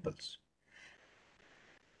nerve impulse.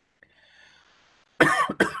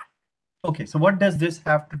 Okay, so what does this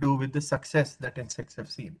have to do with the success that insects have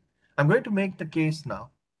seen? I'm going to make the case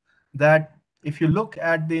now that if you look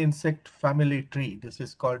at the insect family tree, this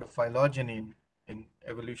is called a phylogeny in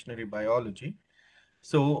evolutionary biology.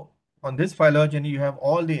 So on this phylogeny, you have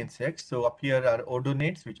all the insects. So up here are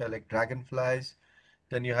odonates, which are like dragonflies.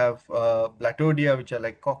 Then you have Blatodia, which are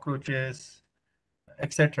like cockroaches,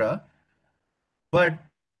 etc. But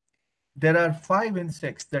there are 5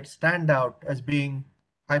 insects that stand out as being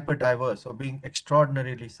hyperdiverse or being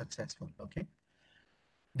extraordinarily successful, okay?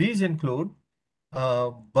 These include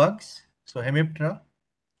bugs, so Hemiptera,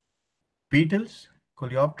 beetles,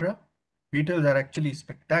 Coleoptera. Beetles are actually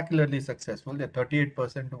spectacularly successful. They're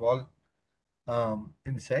 38% of all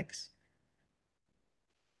insects.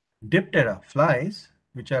 Diptera, flies,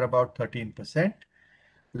 which are about 13%.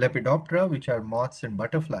 Lepidoptera, which are moths and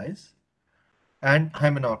butterflies. And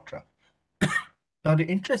Hymenoptera. Now, the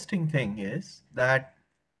interesting thing is that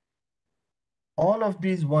all of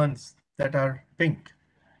these ones that are pink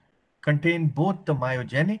contain both the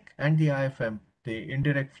myogenic and the IFM, the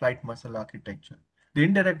indirect flight muscle architecture. The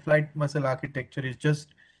indirect flight muscle architecture is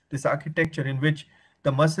just this architecture in which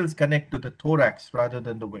the muscles connect to the thorax rather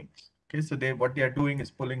than the wings. Okay, so what they are doing is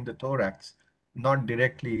pulling the thorax, not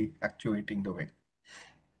directly actuating the wing.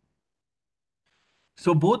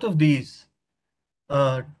 So both of these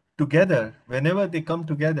together, whenever they come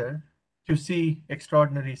together, you see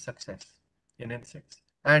extraordinary success in insects,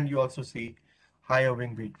 and you also see higher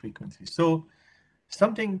wing beat frequency. So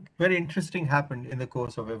something very interesting happened in the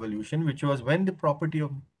course of evolution, which was when the property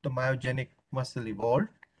of the myogenic muscle evolved,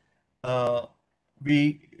 uh,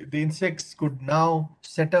 the insects could now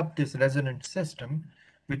set up this resonant system,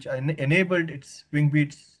 which enabled its wing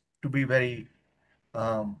beats to be very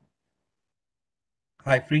high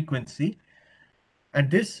frequency. And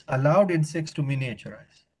this allowed insects to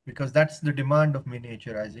miniaturize, because that's the demand of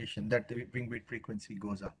miniaturization, that the wing beat frequency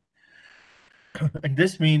goes up. And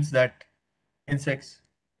this means that insects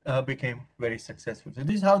became very successful. So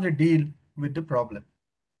this is how they deal with the problem.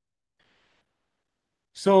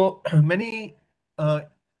 So many, well,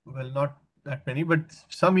 not that many, but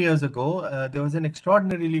some years ago, there was an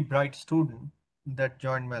extraordinarily bright student that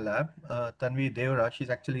joined my lab, Tanvi Devra. She's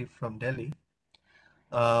actually from Delhi.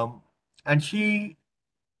 And she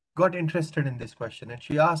got interested in this question, and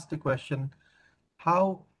she asked the question,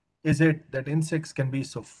 how is it that insects can be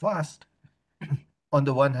so fast on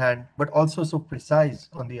the one hand, but also so precise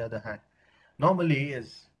on the other hand? Normally,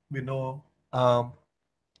 as we know,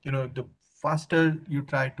 the faster you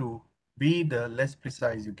try to be, the less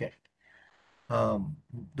precise you get.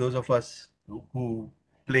 Those of us who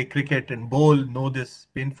play cricket and bowl know this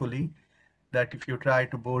painfully, that if you try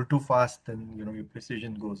to bowl too fast, then your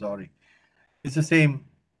precision goes awry. It's the same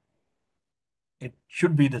it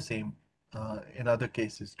should be the same in other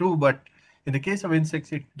cases too. But in the case of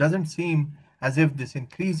insects, it doesn't seem as if this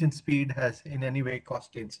increase in speed has in any way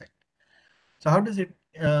cost the insect. So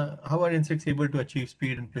how are insects able to achieve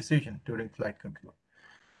speed and precision during flight control?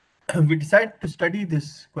 We decided to study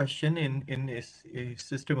this question in a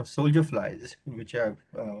system of soldier flies, which I've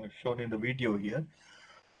shown in the video here.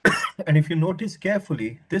 And if you notice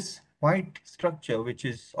carefully, this white structure, which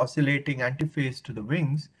is oscillating antiphase to the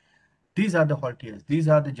wings, these are the halteres. These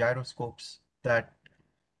are the gyroscopes that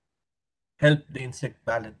help the insect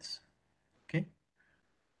balance. Okay.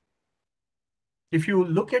 If you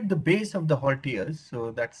look at the base of the halteres,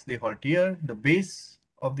 so that's the haltere, the base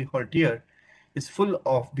of the haltere is full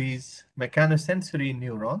of these mechanosensory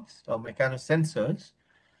neurons or mechanosensors,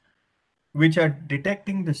 which are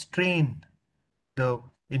detecting the strain, the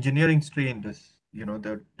engineering strain,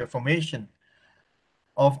 the deformation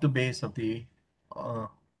of the base of the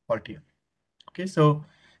haltere. Okay, so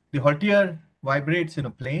the haltere vibrates in a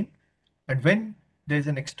plane, and when there's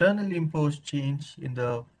an externally imposed change in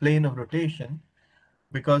the plane of rotation,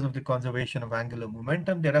 because of the conservation of angular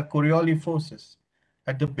momentum, there are Coriolis forces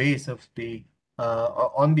at the base of the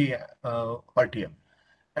on the haltere,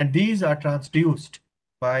 and these are transduced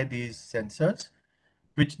by these sensors,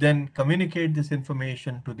 which then communicate this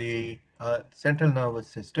information to the central nervous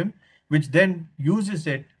system, which then uses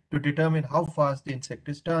it to determine how fast the insect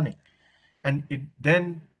is turning, and it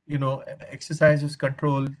then exercises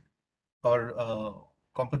control or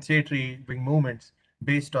compensatory wing movements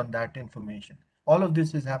based on that information. All of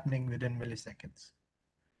this is happening within milliseconds.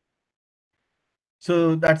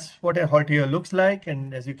 So that's what a haltere looks like.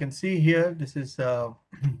 And as you can see here, this is, the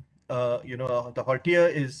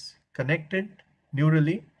haltere is connected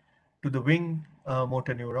neurally to the wing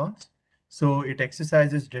motor neurons. So it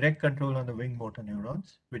exercises direct control on the wing motor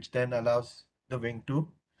neurons, which then allows the wing to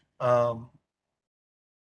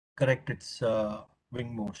correct its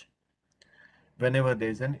wing motion whenever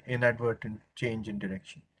there's an inadvertent change in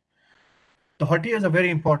direction. The halteres are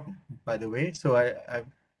very important, by the way. So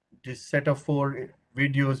this set of 4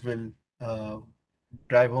 videos will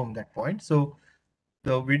drive home that point. So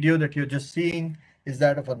the video that you're just seeing is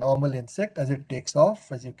that of a normal insect as it takes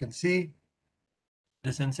off. As you can see,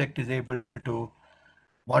 this insect is able to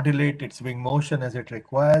modulate its wing motion as it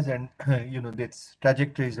requires, and its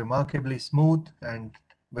trajectory is remarkably smooth and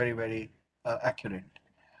very, very accurate.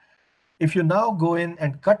 If you now go in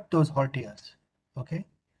and cut those halteres, okay,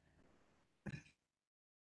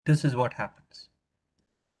 this is what happens.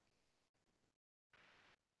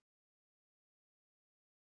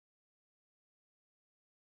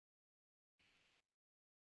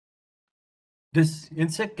 This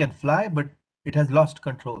insect can fly, but it has lost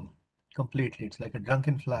control completely. It's like a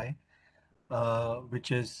drunken fly,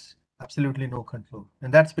 which is absolutely no control.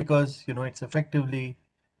 And that's because, it's effectively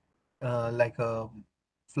like a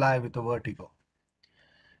fly with a vertigo.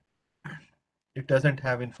 It doesn't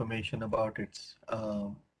have information about its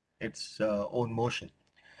own motion.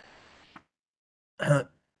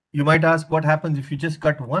 You might ask what happens if you just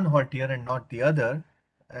cut one haltere and not the other,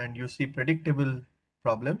 and you see predictable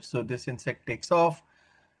problems. So this insect takes off,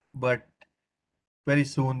 but very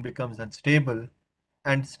soon becomes unstable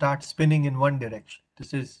and starts spinning in one direction.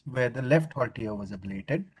 This is where the left haltere was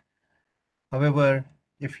ablated. However,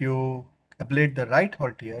 if you ablate the right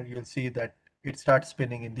haltere, you'll see that it starts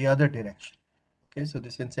spinning in the other direction. Okay, so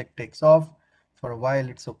this insect takes off. For a while,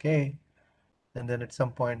 it's okay. And then at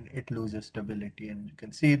some point, it loses stability. And you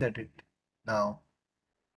can see that it now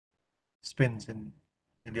spins in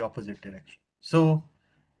the opposite direction. So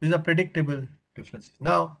these are predictable differences.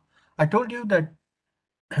 Now, I told you that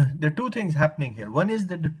there are 2 things happening here. One is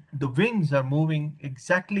that the wings are moving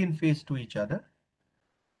exactly in phase to each other,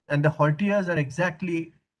 and the halteres are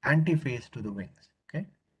exactly anti-phase to the wings. Okay.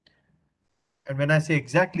 And when I say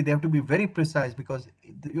exactly, they have to be very precise, because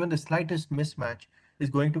even the slightest mismatch is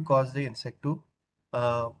going to cause the insect to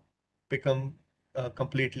become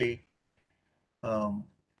completely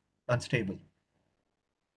unstable.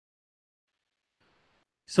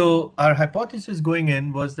 So our hypothesis going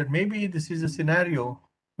in was that maybe this is a scenario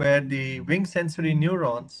where the wing sensory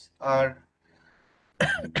neurons are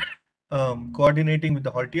coordinating with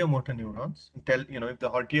the haltere motor neurons. If the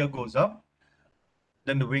haltere goes up,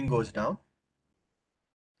 then the wing goes down.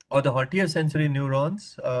 Or the haltere sensory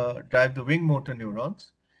neurons drive the wing motor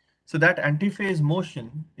neurons. So that antiphase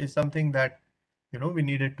motion is something that we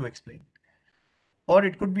needed to explain. Or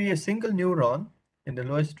it could be a single neuron in the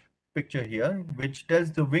lowest picture here, which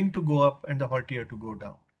tells the wing to go up and the haltere to go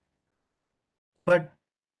down. But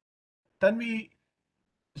Tanvi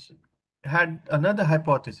had another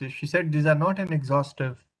hypothesis. She said these are not an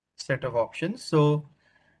exhaustive set of options. So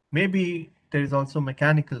maybe there is also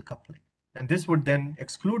mechanical coupling. And this would then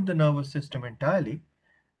exclude the nervous system entirely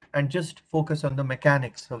and just focus on the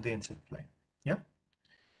mechanics of the encephalopathy. Yeah.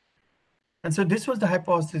 And so this was the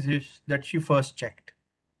hypothesis that she first checked.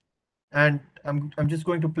 And I'm just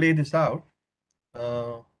going to play this out.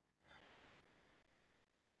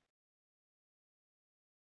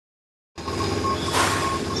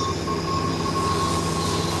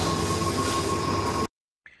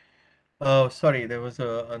 Oh, sorry, there was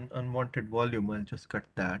an unwanted volume. I'll just cut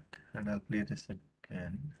that and I'll play this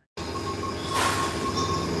again.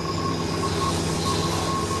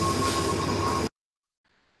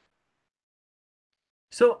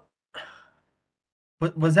 So,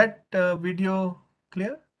 was that video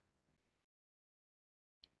clear?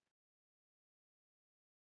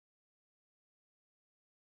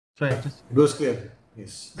 So I just It was clear.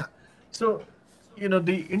 Yes. So,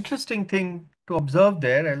 the interesting thing to observe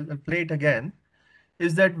there, I'll play it again,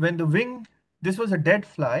 is that when the wing, this was a dead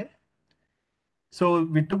fly, so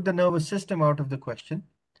we took the nervous system out of the question.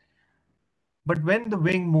 But when the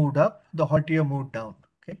wing moved up, the haltia moved down.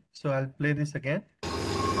 Okay, so I'll play this again.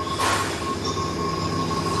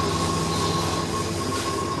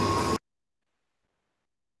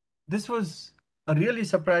 This was a really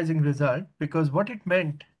surprising result because what it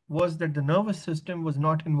meant was that the nervous system was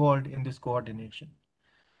not involved in this coordination.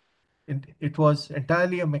 It was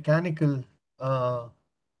entirely a mechanical,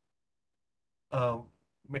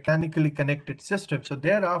 mechanically connected system. So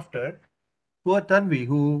thereafter, poor Tanvi,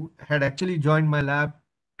 who had actually joined my lab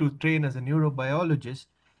to train as a neurobiologist,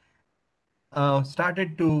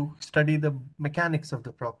 started to study the mechanics of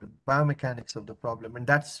the problem, biomechanics of the problem, and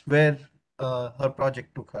that's where her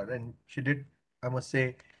project took her. And she did, I must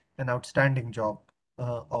say, an outstanding job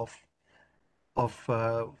of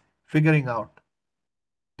figuring out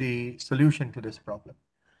the solution to this problem.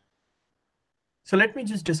 So let me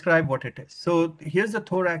just describe what it is. So here's the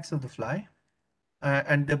thorax of the fly,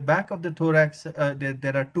 and the back of the thorax.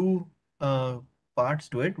 There are two parts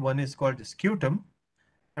to it. One is called the scutum,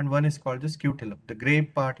 and one is called the scutellum. The gray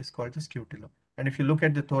part is called the scutellum. And if you look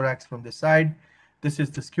at the thorax from the side, this is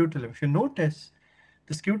the scutellum. If you notice,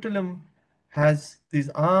 the scutellum has these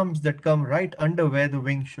arms that come right under where the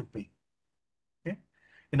wing should be. Okay?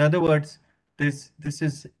 In other words, this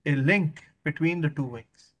is a link between the two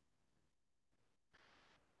wings.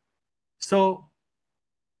 So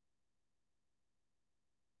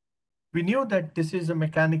we knew that this is a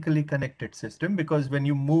mechanically connected system because when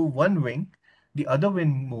you move one wing, the other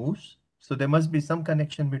wing moves. So there must be some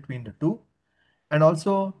connection between the two. And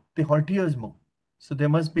also the halteres move. So there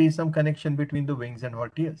must be some connection between the wings and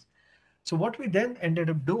halteres. So what we then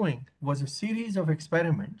ended up doing was a series of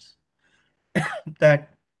experiments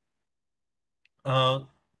that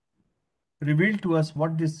revealed to us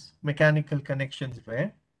what these mechanical connections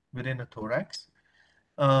were within a thorax.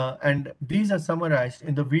 And these are summarized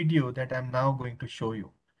in the video that I'm now going to show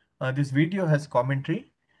you. This video has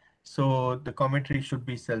commentary, so the commentary should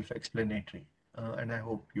be self-explanatory, and I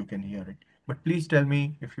hope you can hear it. But please tell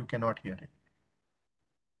me if you cannot hear it.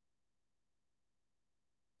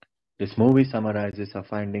 This movie summarizes our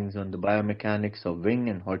findings on the biomechanics of wing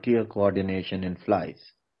and halter coordination in flies.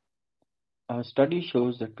 Our study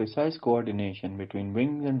shows that precise coordination between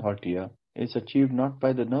wings and halter is achieved not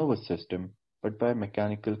by the nervous system, but by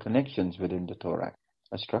mechanical connections within the thorax.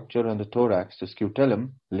 A structure on the thorax, the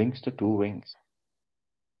scutellum, links the two wings.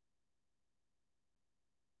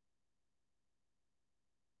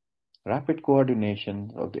 Rapid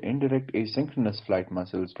coordination of the indirect asynchronous flight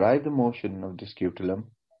muscles drive the motion of the scutellum,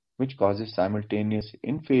 which causes simultaneous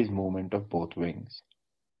in-phase movement of both wings.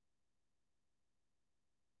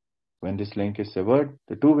 When this link is severed,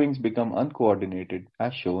 the two wings become uncoordinated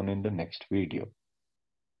as shown in the next video.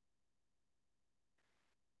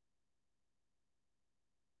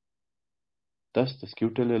 Thus, the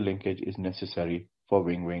scutellar linkage is necessary for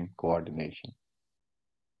wing-wing coordination.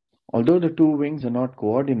 Although the two wings are not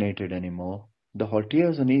coordinated anymore, the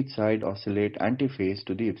halteres on each side oscillate antiphase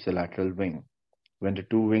to the ipsilateral wing. When the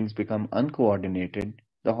two wings become uncoordinated,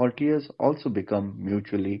 the halteres also become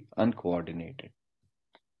mutually uncoordinated.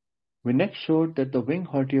 We next showed that the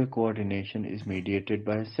wing-halter coordination is mediated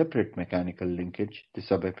by a separate mechanical linkage, the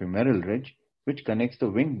subephemeral ridge, which connects the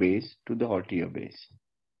wing base to the halter base.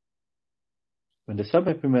 When the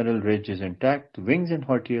subephemeral ridge is intact, the wings and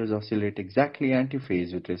halteres oscillate exactly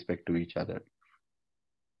antiphase with respect to each other.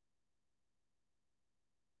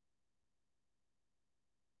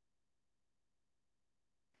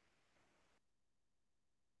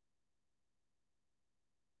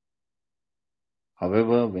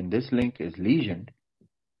 However, when this link is lesioned,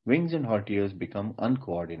 wings and halteres become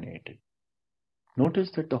uncoordinated.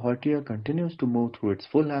 Notice that the haltere continues to move through its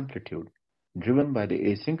full amplitude, driven by the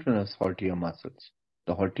asynchronous haltere muscles.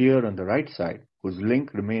 The haltere on the right side, whose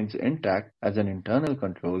link remains intact as an internal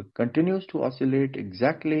control, continues to oscillate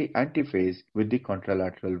exactly antiphase with the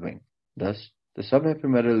contralateral wing. Thus, the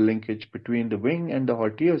subephemeral linkage between the wing and the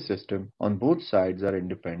haltere system on both sides are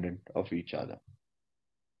independent of each other.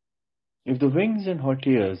 If the wings and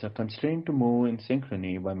halteres are constrained to move in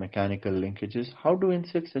synchrony by mechanical linkages, how do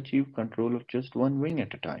insects achieve control of just one wing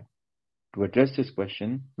at a time? To address this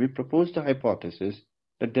question, we propose the hypothesis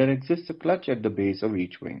that there exists a clutch at the base of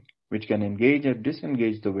each wing, which can engage or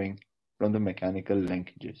disengage the wing from the mechanical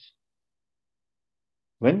linkages.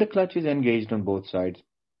 When the clutch is engaged on both sides,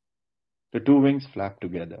 the two wings flap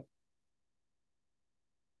together.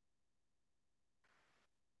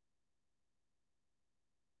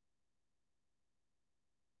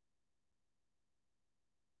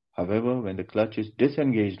 However, when the clutch is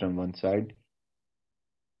disengaged on one side,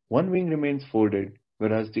 one wing remains folded,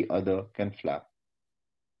 whereas the other can flap.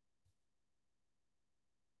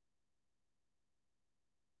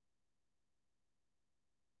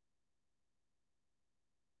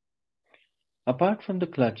 Apart from the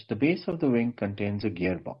clutch, the base of the wing contains a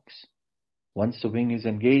gearbox. Once the wing is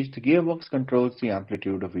engaged, the gearbox controls the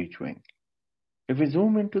amplitude of each wing. If we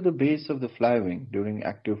zoom into the base of the flywing during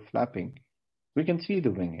active flapping, we can see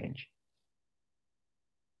the wing hinge.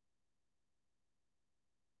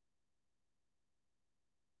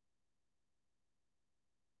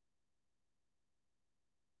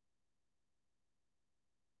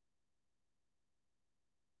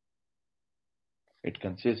 It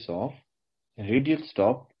consists of a radial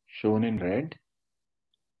stop shown in red,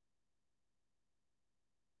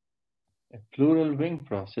 a pleural wing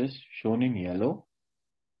process shown in yellow,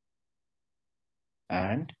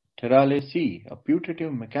 and Terale C, a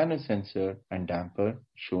putative mechanosensor and damper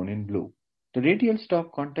shown in blue. The radial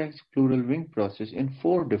stop contacts the pleural wing process in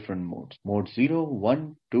 4 different modes, mode 0,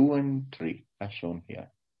 1, 2 and 3 as shown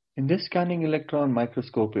here. In this scanning electron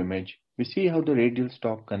microscope image, we see how the radial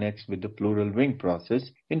stop connects with the pleural wing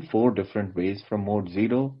process in 4 different ways from mode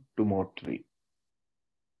 0 to mode 3.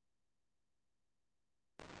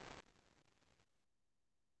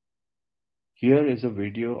 Here is a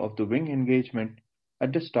video of the wing engagement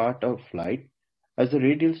at the start of flight as the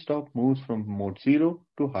radial stop moves from mode 0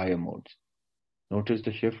 to higher modes. Notice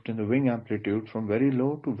the shift in the wing amplitude from very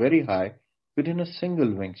low to very high within a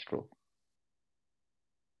single wing stroke.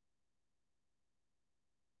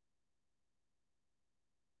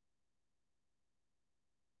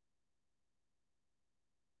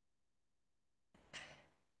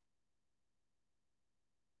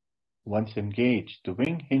 Once engaged, the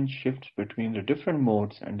wing hinge shifts between the different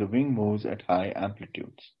modes and the wing moves at high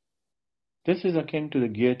amplitudes. This is akin to the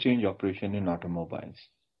gear change operation in automobiles.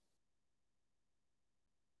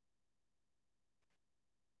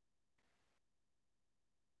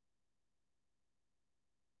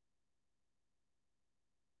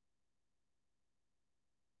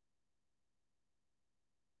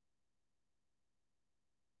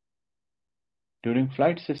 During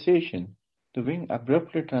flight cessation, the wing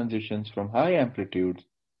abruptly transitions from high amplitudes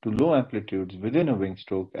to low amplitudes within a wing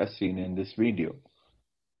stroke as seen in this video.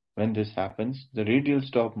 When this happens, the radial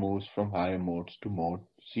stop moves from higher modes to mode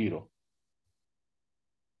 0.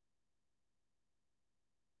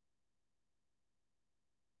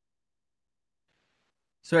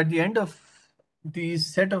 So at the end of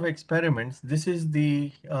these set of experiments, this is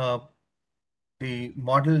the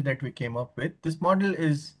model that we came up with. This model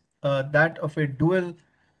is that of a dual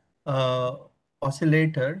uh,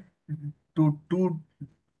 oscillator to two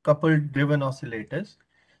coupled driven oscillators.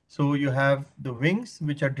 So you have the wings,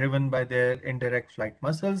 which are driven by their indirect flight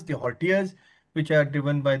muscles, the halteres, which are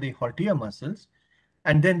driven by the haltere muscles,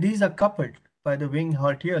 and then these are coupled by the wing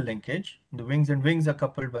haltere linkage. The wings and wings are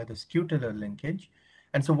coupled by the scuteller linkage.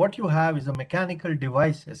 And so what you have is a mechanical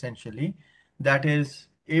device essentially that is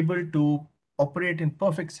able to operate in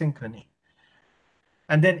perfect synchrony.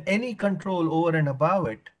 And then any control over and above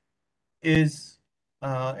it is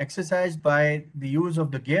exercised by the use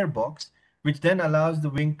of the gearbox, which then allows the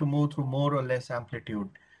wing to move through more or less amplitude.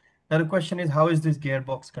 Now the question is, how is this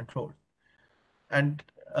gearbox controlled? And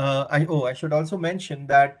I should also mention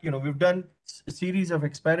that we've done a series of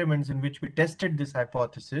experiments in which we tested this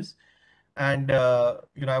hypothesis, and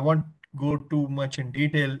I won't go too much in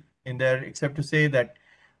detail in there, except to say that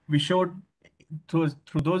we showed through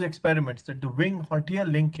those experiments that the wing haltere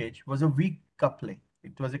linkage was a weak coupling.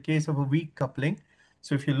 It was a case of a weak coupling.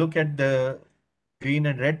 So if you look at the green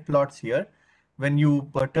and red plots here, when you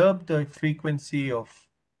perturb the frequency of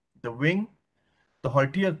the wing the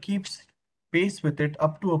haltear keeps pace with it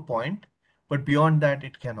up to a point, but beyond that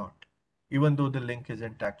it cannot, even though the link is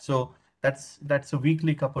intact. So that's a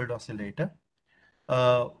weakly coupled oscillator.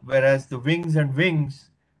 Whereas the wings and wings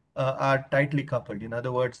are tightly coupled. In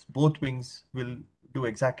other words, both wings will do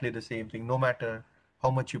exactly the same thing, no matter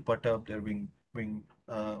how much you perturb their wing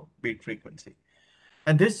beat frequency.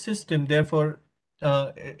 And this system, therefore,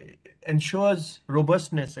 ensures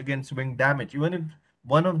robustness against wing damage. Even if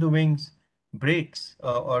one of the wings breaks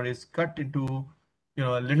or is cut into,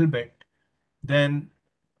 a little bit, then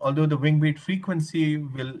although the wing beat frequency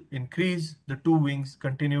will increase, the two wings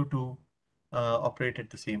continue to operate at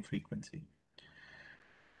the same frequency.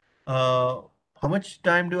 How much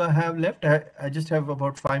time do I have left? I just have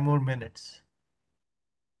about 5 more minutes.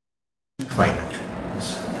 Fine, actually.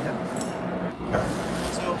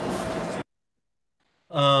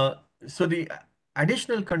 So the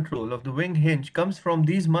additional control of the wing hinge comes from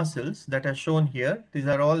these muscles that are shown here. These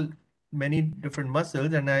are all many different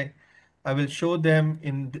muscles, and I will show them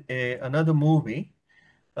in another movie.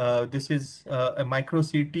 This is a micro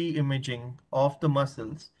CT imaging of the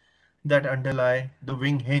muscles that underlie the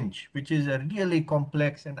wing hinge, which is a really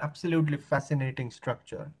complex and absolutely fascinating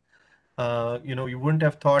structure. You wouldn't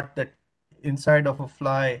have thought that inside of a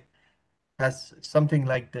fly has something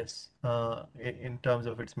like this in terms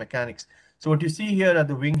of its mechanics. So what you see here are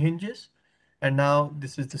the wing hinges, and now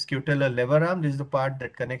this is the scutellar lever arm. This is the part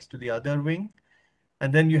that connects to the other wing,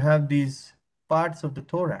 and then you have these parts of the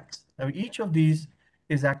thorax. Now each of these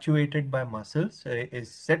is actuated by muscles, a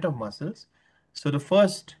set of muscles. So the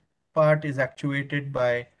first part is actuated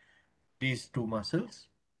by these two muscles.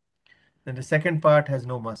 Then the second part has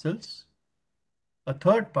no muscles. A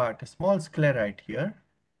third part, a small sclerite here,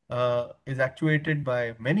 is actuated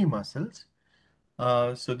by many muscles.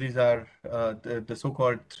 So these are the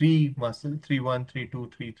so-called three muscle, 3-1, 3-2,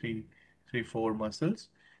 3-3, 3-4 muscles,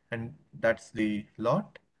 and that's the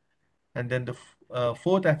lot. And then the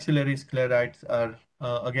fourth axillary sclerites are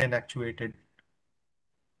again actuated.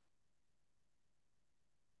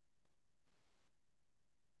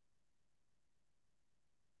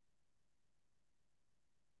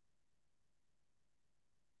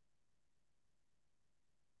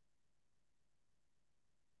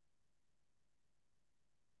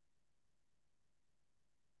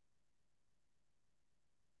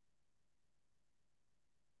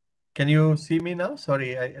 Can you see me now?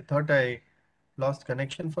 Sorry, I thought I lost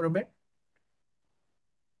connection for a bit.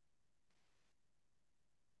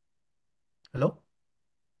 Hello?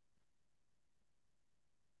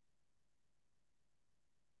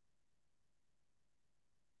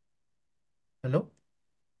 Hello?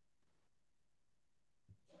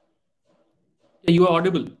 You are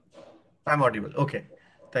audible. I'm audible. Okay.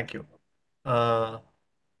 Thank you. So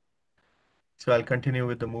I'll continue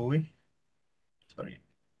with the movie. Sorry.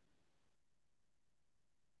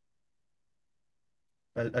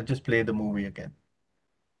 I'll just play the movie again.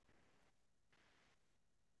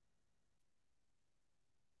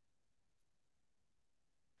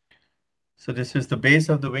 So this is the base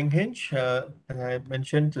of the wing hinge. As I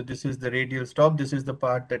mentioned, so this is the radial stop. This is the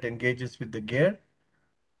part that engages with the gear.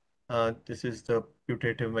 This is the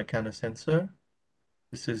putative mechanosensor.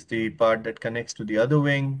 This is the part that connects to the other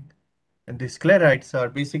wing. And the sclerites are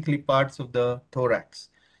basically parts of the thorax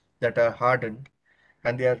that are hardened,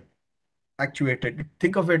 and they are actuated.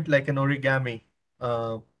 Think of it like an origami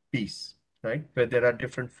piece, right? Where there are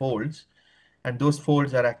different folds, and those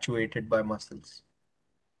folds are actuated by muscles.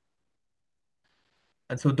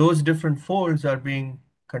 And so those different folds are being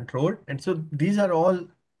controlled. And so these are all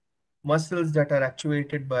muscles that are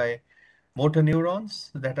actuated by motor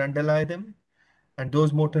neurons that underlie them. And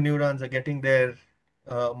those motor neurons are getting their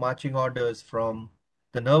marching orders from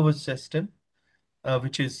the nervous system,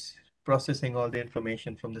 which is processing all the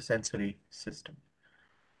information from the sensory system.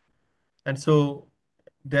 And so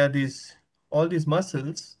there are all these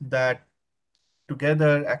muscles that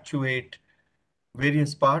together actuate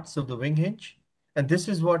various parts of the wing hinge. And this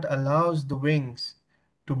is what allows the wings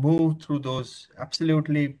to move through those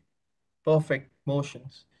absolutely perfect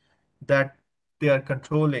motions that they are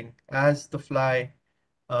controlling as the fly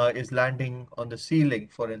is landing on the ceiling,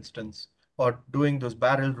 for instance, or doing those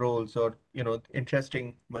barrel rolls or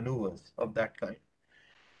interesting maneuvers of that kind.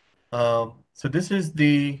 So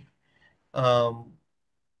um,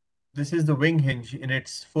 this is the wing hinge in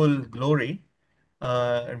its full glory.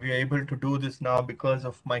 And we are able to do this now because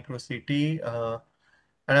of micro CT.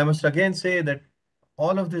 And I must again say that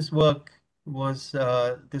all of this work was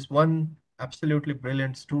this one absolutely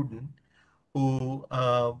brilliant student who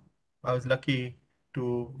I was lucky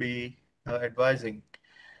to be advising.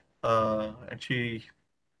 And she's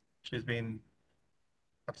been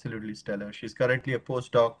absolutely stellar. She's currently a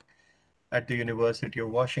postdoc at the University of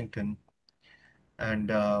Washington, and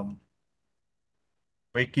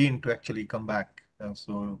very keen to actually come back.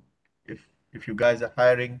 So if you guys are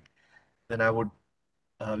hiring, then I would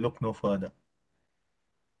look no further.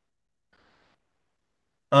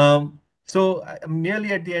 So I'm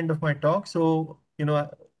nearly at the end of my talk. So,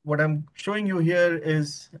 what I'm showing you here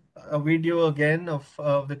is a video again of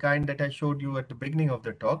the kind that I showed you at the beginning of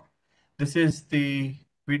the talk. This is the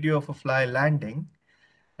video of a fly landing.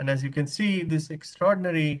 And as you can see, this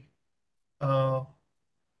extraordinary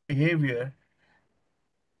behavior,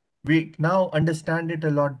 we now understand it a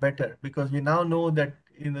lot better because we now know that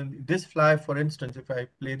this fly, for instance, if I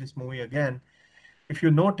play this movie again, if you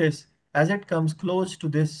notice, as it comes close to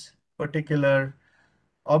this particular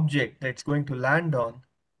object that it's going to land on,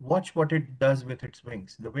 watch what it does with its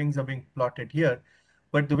wings. The wings are being plotted here,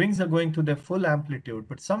 but the wings are going to their full amplitude.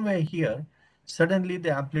 But somewhere here, suddenly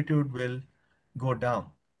the amplitude will go down.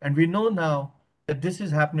 And we know now that this is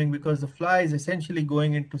happening because the fly is essentially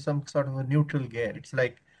going into some sort of a neutral gear. It's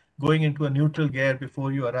like going into a neutral gear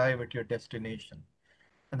before you arrive at your destination.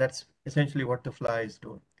 And that's essentially what the fly is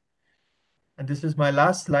doing. And this is my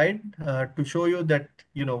last slide to show you that,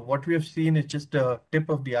 what we have seen is just a tip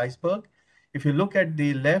of the iceberg. If you look at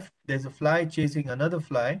the left, there's a fly chasing another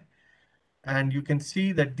fly. And you can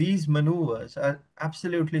see that these maneuvers are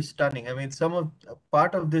absolutely stunning. I mean,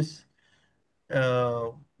 part of this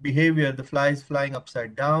behavior, the fly is flying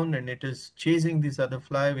upside down and it is chasing this other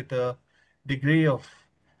fly with a degree of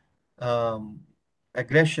um,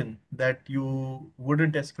 aggression that you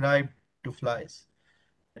wouldn't ascribe to flies.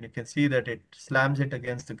 And you can see that it slams it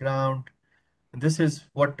against the ground. And this is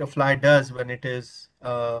what a fly does when it is,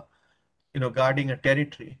 guarding a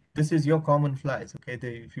territory. This is your common flies. Okay,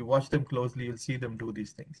 if you watch them closely, you'll see them do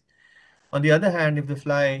these things. On the other hand, if the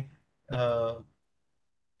fly uh,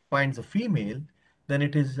 finds a female, then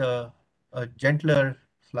it is a gentler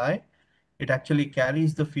fly. It actually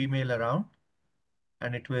carries the female around,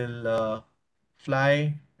 and it will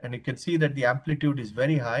fly. And you can see that the amplitude is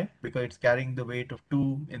very high because it's carrying the weight of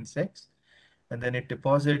 2 insects. And then it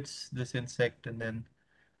deposits this insect and then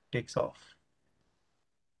takes off.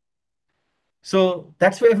 So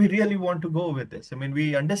that's where we really want to go with this. I mean,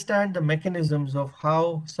 we understand the mechanisms of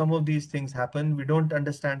how some of these things happen. We don't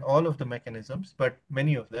understand all of the mechanisms, but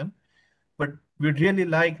many of them. But we'd really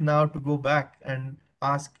like now to go back and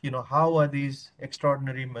ask, how are these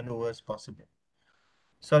extraordinary maneuvers possible?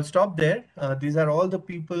 So I'll stop there. These are all the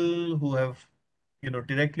people who have,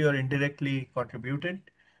 directly or indirectly contributed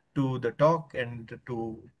to the talk and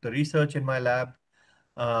to the research in my lab.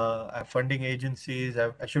 Funding agencies.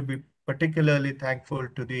 I should be particularly thankful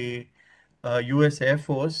to the US Air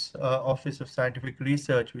Force Office of Scientific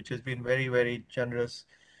Research, which has been very, very generous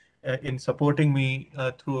in supporting me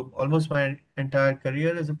through almost my entire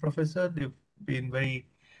career as a professor. They've been very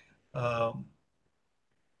um,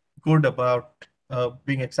 good about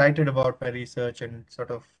being excited about my research and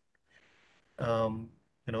sort of, um,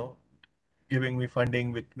 you know, giving me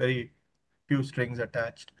funding with very few strings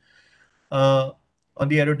attached. Uh, on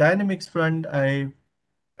the aerodynamics front, I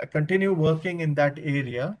continue working in that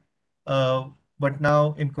area, but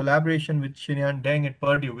now in collaboration with Shinyan Deng at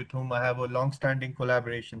Purdue, with whom I have a long-standing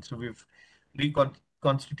collaboration. So we've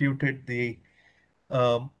reconstituted the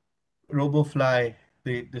um, RoboFly.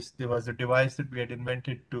 There was a device that we had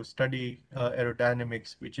invented to study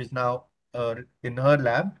aerodynamics, which is now in her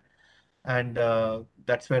lab, and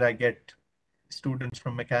that's where I get students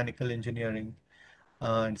from mechanical engineering,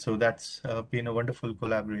 and so that's been a wonderful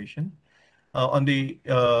collaboration. On the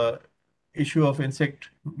issue of insect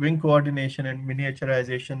wing coordination and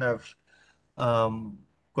miniaturization, I've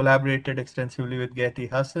collaborated extensively with Gayati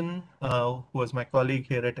Hassan, who was my colleague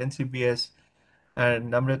here at NCBS,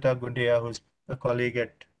 and Namrata Gundia, who's a colleague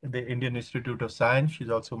at the Indian Institute of Science. She's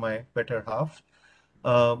also my better half.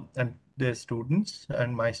 And their students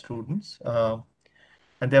and my students.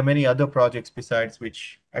 And there are many other projects besides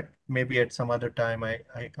which maybe at some other time I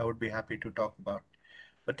would be happy to talk about.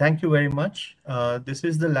 But thank you very much. This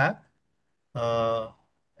is the lab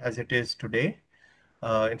as it is today.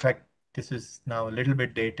 In fact, this is now a little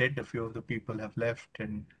bit dated. A few of the people have left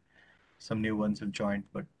and some new ones have joined,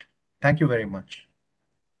 but thank you very much.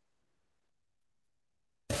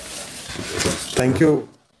 Thank you.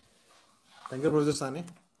 Thank you, Professor Sane,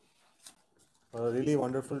 for a really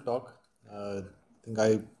wonderful talk. I think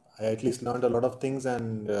I at least learned a lot of things,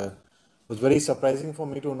 and it was very surprising for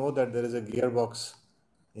me to know that there is a gearbox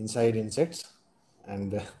inside insects,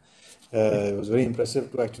 and it was very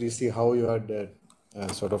impressive to actually see how you had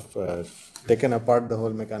sort of taken apart the whole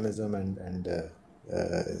mechanism and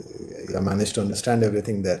I managed to understand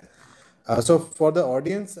everything there. So for the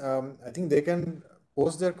audience, I think they can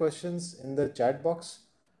post their questions in the chat box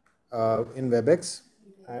in WebEx,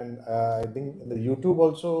 and I think in the YouTube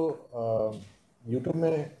also. YouTube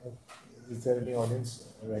में is there any audience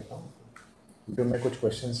right now? YouTube में कुछ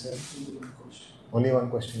questions है? Only one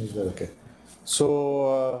question is there. Okay.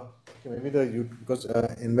 So okay, maybe the YouTube, because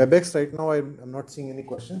in WebEx right now I'm not seeing any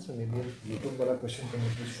questions. So maybe YouTube वाला question can you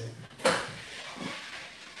please show?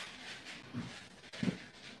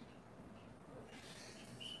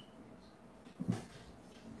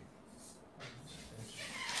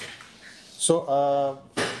 So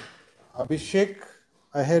Abhishek,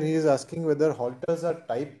 I hear he is asking whether halters are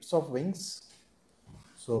types of wings.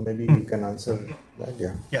 So maybe you can answer that.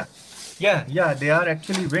 Yeah. They are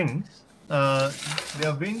actually wings. They are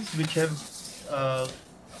wings which have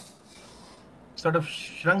sort of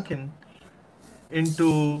shrunken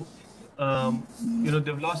into,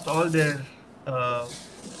 they've lost all their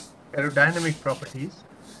aerodynamic properties,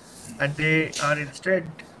 and they are instead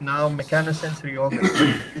now mechanosensory organs.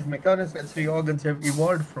 These mechanosensory organs have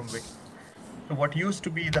evolved from wings. So what used to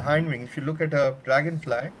be the hind wing, if you look at a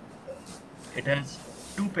dragonfly, it has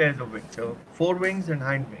two pairs of wings, so forewings and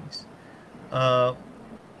hind wings. But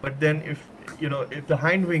then if the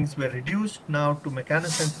hind wings were reduced now to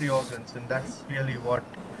mechanosensory organs, and that's really what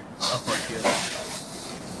a Hortier is.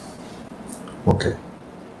 Okay.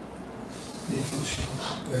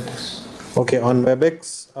 Okay, on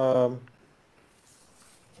WebEx,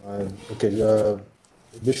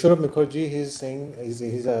 Vishwarath Mukherjee, he's saying,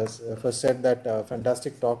 he's first said that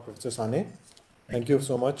fantastic talk, Professor Sane. Thank you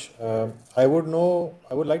so much. I would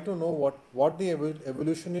like to know what the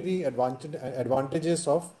evolutionary advantages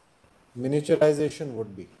of miniaturization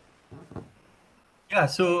would be. Yeah,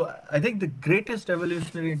 so I think the greatest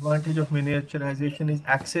evolutionary advantage of miniaturization is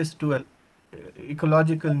access to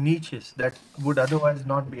ecological niches that would otherwise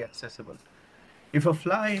not be accessible. If a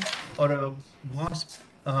fly or a wasp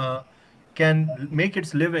can make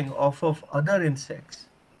its living off of other insects,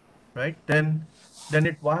 right, then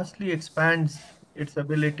it vastly expands its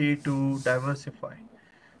ability to diversify.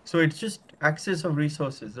 So it's just access of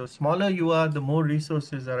resources. The smaller you are, the more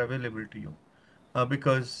resources are available to you,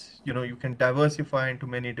 because you can diversify into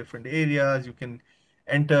many different areas. You can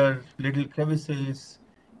enter little crevices,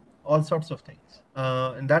 all sorts of things,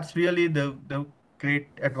 and that's really the great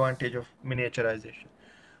advantage of miniaturization.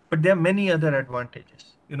 But there are many other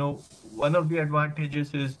advantages. One of the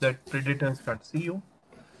advantages is that predators can't see you,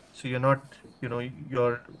 so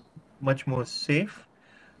you're much more safe.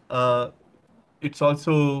 Uh, it's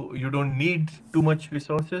also, you don't need too much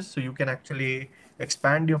resources, so you can actually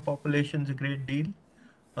expand your populations a great deal.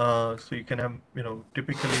 So you can have,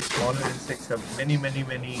 typically smaller insects have many, many,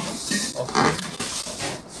 many offerings,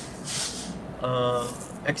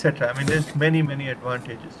 etc. I mean, there's many, many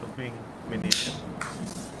advantages of being miniature.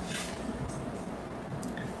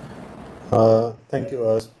 Thank you.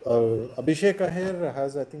 Abhishek here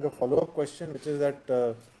has, I think, a follow-up question, which is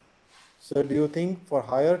that, sir, do you think for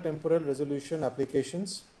higher temporal resolution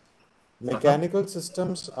applications, mechanical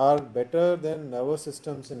systems are better than nervous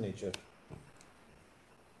systems in nature?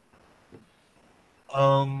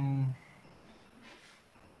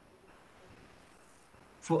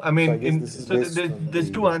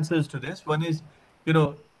 There's two answers to this. One is,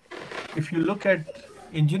 if you look at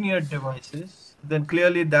engineered devices, then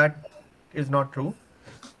clearly that is not true.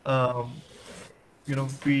 We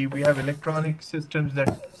have electronic systems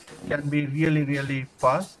that can be really, really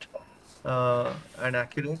fast and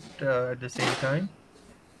accurate at the same time.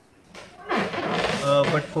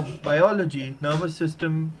 But for biology, nervous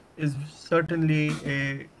system is certainly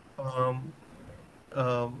a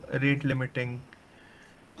rate limiting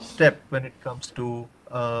step when it comes to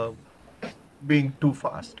being too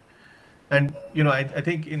fast. And I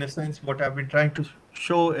think in a sense what I've been trying to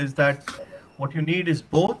show is that what you need is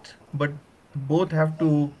both, but both have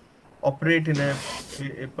to operate in a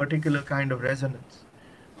particular kind of resonance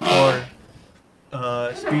for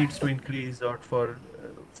speeds to increase, or for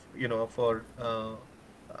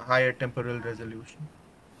higher temporal resolution.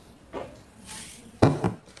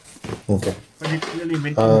 Okay. But it's really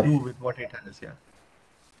making do with what it has, yeah.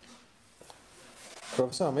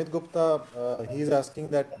 Professor Amit Gupta, he is asking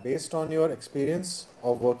that based on your experience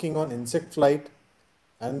of working on insect flight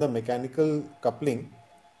and the mechanical coupling,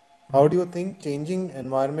 how do you think changing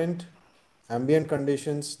environment, ambient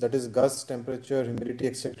conditions, that is gust, temperature, humidity,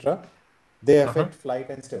 etc., they affect flight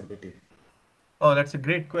and stability? Oh, that's a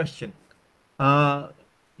great question. And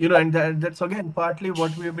that's again partly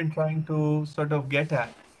what we have been trying to sort of get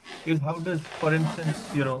at, is how does, for instance,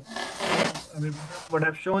 I mean, what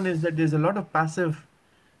I've shown is that there's a lot of passive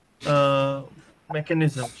uh,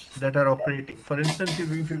 mechanisms that are operating. For instance, if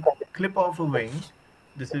you clip off a wing,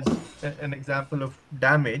 this is an example of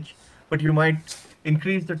damage, but you might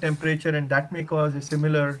increase the temperature and that may cause a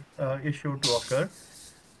similar issue to occur.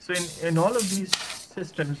 So in all of these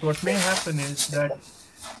systems, what may happen is that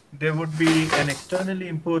there would be an externally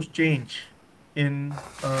imposed change in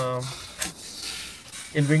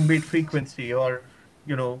wing beat frequency, or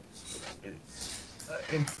you know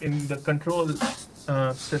in the control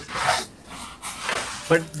system.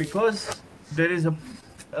 But because there is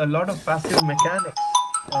a lot of passive mechanics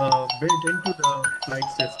built into the flight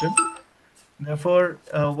system, therefore,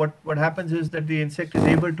 what happens is that the insect is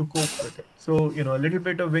able to cope with it. So, a little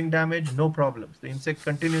bit of wing damage, no problems. The insect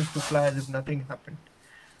continues to fly as if nothing happened.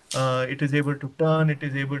 It is able to turn, it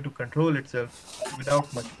is able to control itself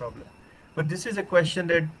without much problem. But this is a question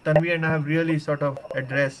that Tanvi and I have really sort of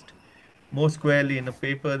addressed more squarely in a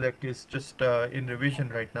paper that is just in revision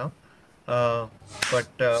right now. But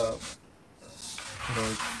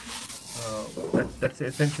that's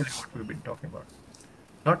essentially what we've been talking about.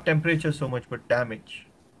 Not temperature so much, but damage.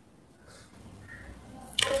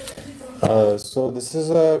 So this is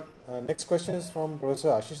a next question is from Professor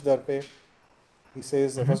Ashish Darpe. He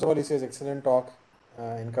says, first of all, he says excellent talk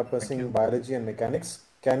encompassing biology and mechanics.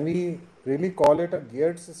 Can we really call it a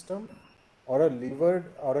geared system or a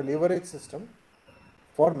leverage system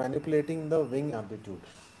for manipulating the wing amplitude?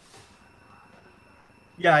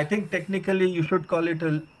 Yeah, I think technically you should call it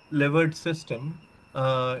a levered system,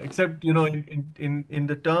 except in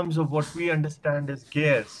the terms of what we understand as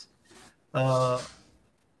gears, the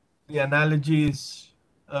analogy is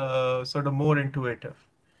sort of more intuitive.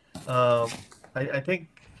 I think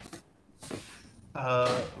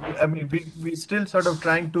I mean we still sort of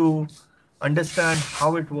trying to understand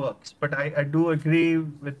how it works, but I do agree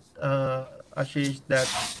with Ashish that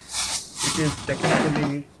it is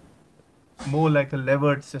technically more like a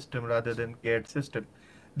levered system rather than geared system.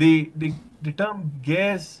 The term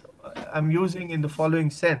gears I'm using in the following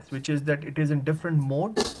sense, which is that it is in different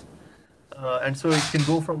modes, and so it can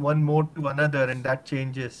go from one mode to another, and that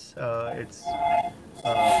changes uh, its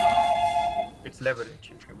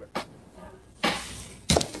leverage, if you will.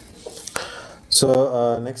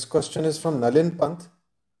 So next question is from Nalin Pant.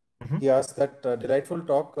 He asked that delightful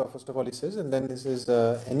talk, first of all, he says, and then this is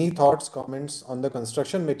any thoughts, comments on the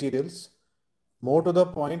construction materials. More to the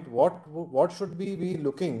point, what should we be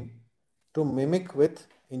looking to mimic with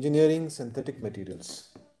engineering synthetic materials?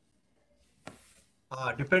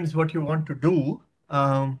 Depends what you want to do.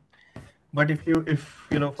 But if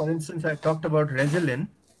for instance, I talked about resilin.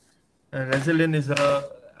 Resilin is a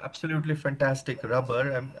absolutely fantastic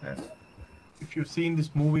rubber. If you've seen this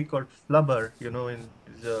movie called Flubber,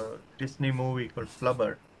 it's a Disney movie called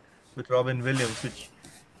Flubber with Robin Williams, which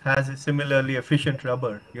has a similarly efficient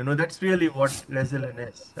rubber. That's really what resilin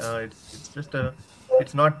is.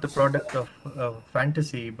 It's not the product of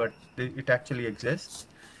fantasy, but it actually exists,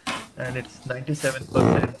 and it's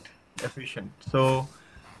 97% efficient. So,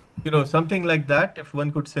 something like that, if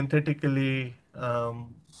one could synthetically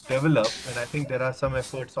develop, and I think there are some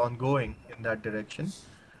efforts ongoing in that direction,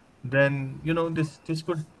 then this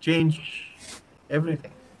could change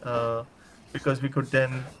everything, because we could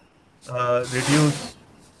then reduce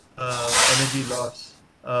energy loss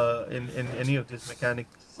in any of these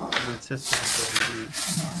mechanical systems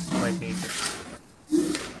where we might need it.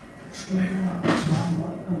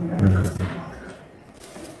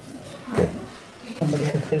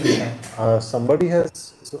 Somebody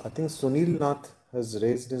has, so I think Sunil Nath has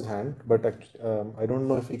raised his hand, but I don't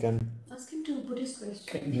know if he can. Ask him to put his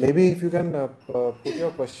question. Maybe if you can put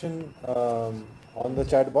your question on the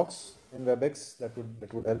chat box in WebEx, that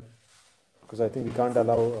would help, because I think we can't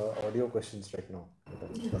allow audio questions right now.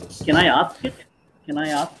 Can I ask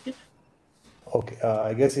it? Okay,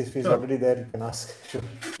 I guess if he's already there, you can ask. Sure.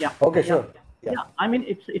 Yeah. Okay, sure. Yeah. I mean,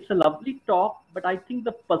 it's a lovely talk, but I think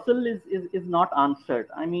the puzzle is not answered.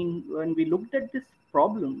 I mean, when we looked at this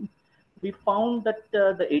problem, we found that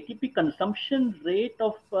the ATP consumption rate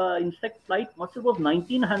of insect flight muscle was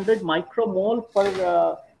 1900 micromole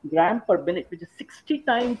per gram per minute, which is 60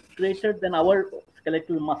 times greater than our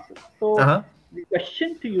skeletal muscle. So the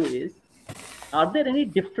question to you is, are there any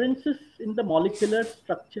differences in the molecular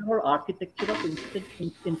structure or architecture of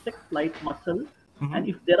insect flight muscle? And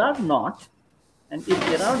if there are not,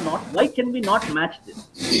 why can we not match this?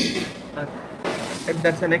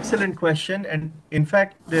 That's an excellent question, and in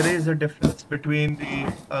fact, there is a difference between the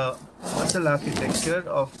muscle architecture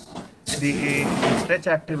of the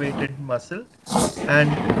stretch-activated muscle and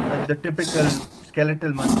the typical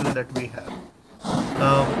skeletal muscle that we have.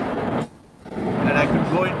 I could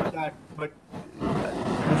go into that, but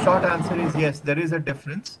the short answer is yes, there is a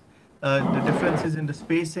difference. The difference is in the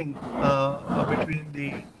spacing between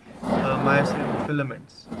the myosin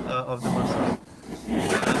filaments of the muscle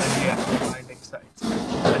and the active binding sites.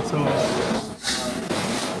 And so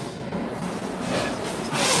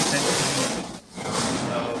this muscle tends to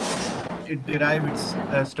be, it derive its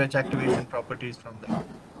stretch activation properties from that.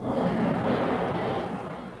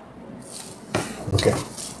 Okay.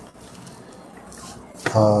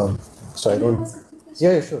 So I don't.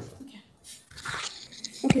 Yeah, sure.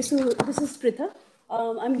 Okay, so this is Pritha.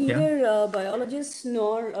 I'm neither a biologist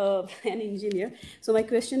nor an engineer, so my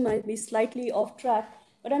question might be slightly off track.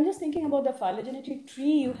 But I'm just thinking about the phylogenetic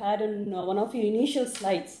tree you had in one of your initial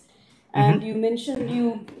slides, and you mentioned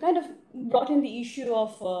you kind of brought in the issue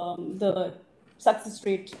of the success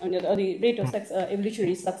rate or the rate of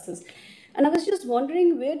evolutionary success. And I was just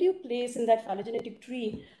wondering, where do you place in that phylogenetic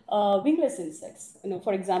tree wingless insects?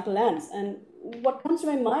 For example, ants. And what comes to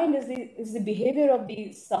my mind is the behavior of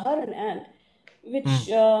the Saharan ant, which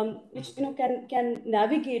can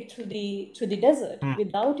navigate through the desert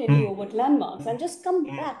without any overt landmarks and just come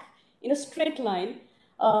back in a straight line.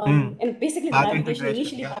 And basically, the Path navigation integration,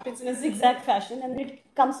 initially happens in a zigzag fashion, and then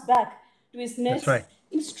it comes back to his nest right.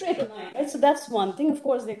 in straight line, right? So that's one thing. Of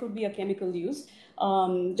course, there could be a chemical use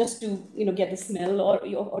just to get the smell, or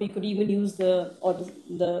you could even use the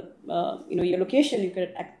your location. You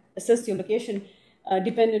could assess your location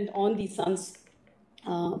dependent on the sun's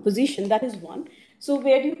position. That is one. So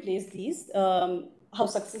where do you place these? How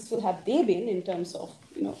successful have they been in terms of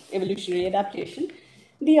evolutionary adaptation?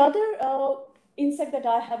 The other insect that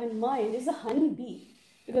I have in mind is a honeybee,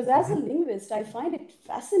 because as a linguist, I find it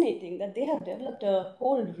fascinating that they have developed a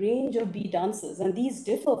whole range of bee dances, and these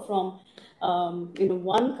differ from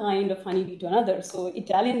one kind of honeybee to another. So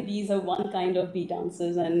Italian bees have one kind of bee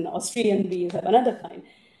dances, and Austrian bees have another kind.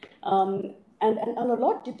 And a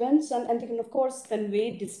lot depends on, and they can of course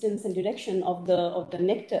convey distance and direction of the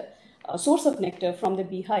nectar, source of nectar from the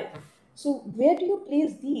beehive. So where do you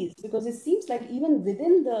place these? Because it seems like even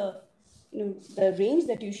within the range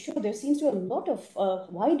that you show, there seems to be a lot of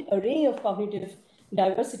wide array of cognitive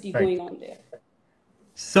diversity Right. going on there.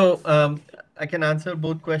 So I can answer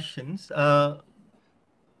both questions.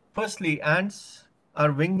 Firstly, ants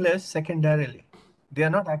are wingless secondarily. They are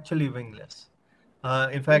not actually wingless.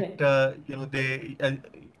 In fact, they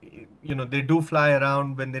do fly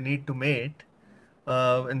around when they need to mate,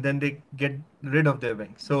 and then they get rid of their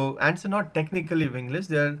wings. So ants are not technically wingless;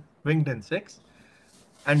 they are winged insects.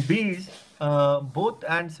 And bees, both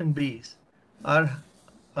ants and bees are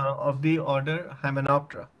of the order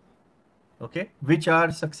Hymenoptera, okay, which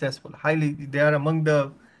are successful. They are among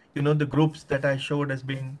the groups that I showed as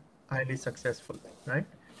being highly successful, right?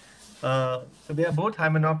 So they are both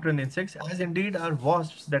hymenopteran insects, as indeed are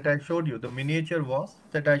wasps that I showed you, the miniature wasps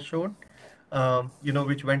that I showed,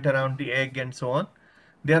 which went around the egg and so on.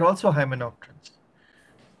 They are also hymenopterans.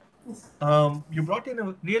 You brought in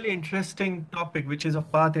a really interesting topic, which is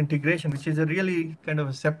of path integration, which is a really kind of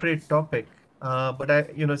a separate topic. But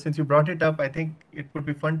since you brought it up, I think it would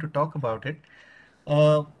be fun to talk about it.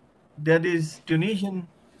 There are these Tunisian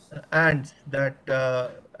ants that,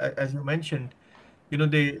 as you mentioned,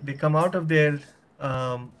 they come out of their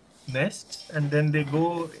nests and then they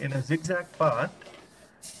go in a zigzag path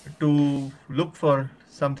to look for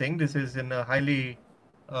something. This is in a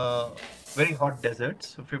very hot desert,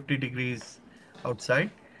 so 50 degrees outside.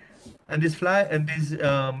 And these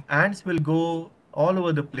ants will go all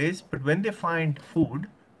over the place, but when they find food,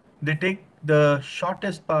 they take the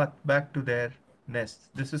shortest path back to their nests.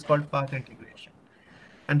 This is called path integration.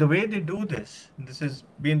 And the way they do this has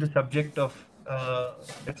been the subject of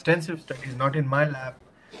extensive studies, not in my lab,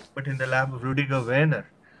 but in the lab of Rudiger Werner,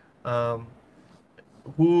 um,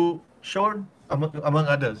 who showed, among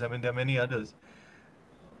others, I mean, there are many others.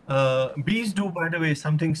 Bees do, by the way,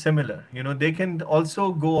 something similar. They can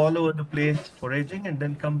also go all over the place foraging and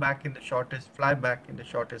then fly back in the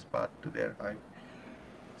shortest path to their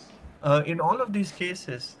hive. In all of these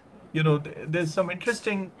cases, there's some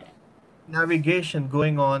interesting navigation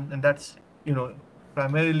going on, and that's,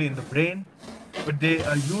 primarily in the brain, but they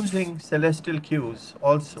are using celestial cues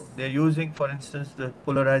also. They're using, for instance, the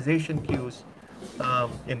polarization cues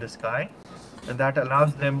in the sky, and that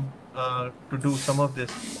allows them to do some of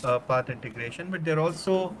this path integration, but they're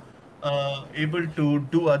also able to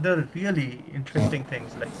do other really interesting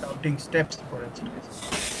things like counting steps, for instance.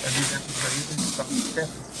 And these animals are able to count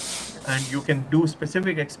steps. And you can do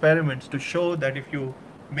specific experiments to show that if you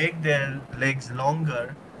make their legs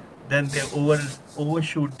longer, then they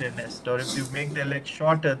overshoot their nest, or if you make their legs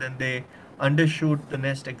shorter, then they undershoot the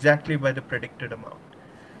nest exactly by the predicted amount.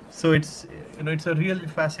 So it's it's a really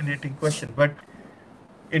fascinating question. But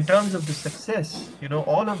in terms of the success,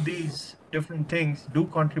 all of these different things do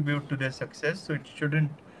contribute to their success. So it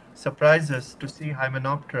shouldn't surprise us to see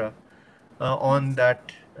Hymenoptera on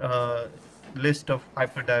that list of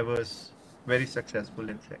hyperdiverse, very successful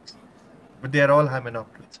insects. But they are all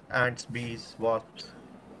hymenopterans: ants, bees, wasps.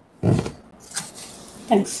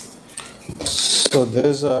 Thanks. So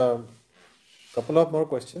there's a couple of more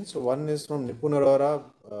questions. So one is from Nipun Arora.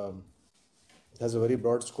 It has a very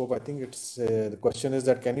broad scope. I think it's the question is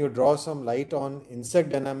that can you draw some light on insect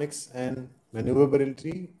dynamics and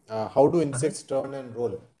maneuverability? How do insects turn and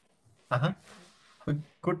roll? Uh-huh.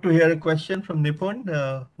 Good to hear a question from Nipun,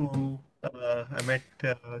 who I met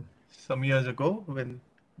some years ago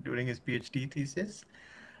during his PhD thesis.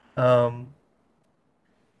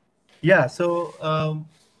 Yeah, so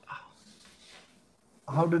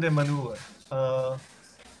how do they maneuver?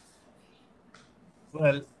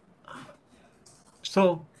 Well,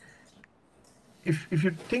 so if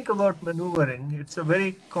you think about maneuvering, it's a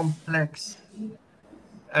very complex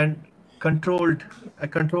and controlled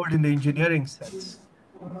in the engineering sense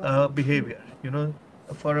behavior.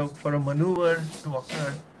 For a maneuver to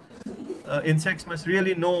occur, insects must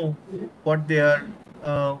really know what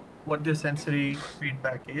what their sensory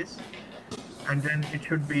feedback is, and then it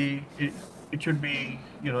should be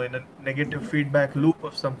in a negative feedback loop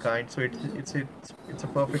of some kind. So it's a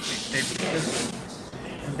perfectly stable system,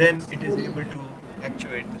 and then it is able to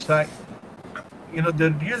actuate. So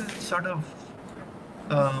the real sort of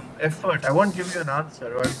effort. I won't give you an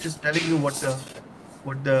answer. I'm just telling you what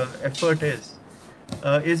the effort is.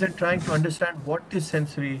 Is it trying to understand what the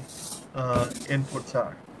sensory inputs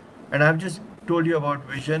are? And I've just told you about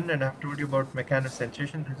vision, and I've told you about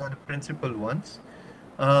mechanosensation. These are the principal ones.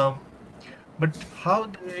 But how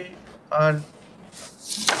they are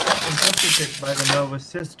interpreted by the nervous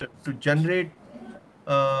system to generate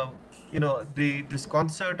this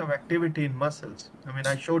concert of activity in muscles. I mean,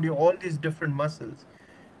 I showed you all these different muscles,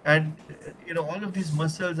 and all of these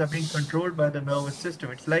muscles are being controlled by the nervous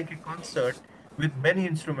system. It's like a concert with many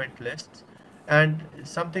instrumentalists, and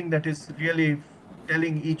something that is really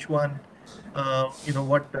telling each one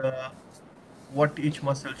what each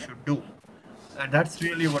muscle should do. And that's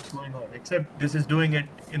really what's going on, except this is doing it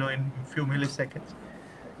in a few milliseconds.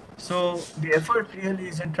 So the effort really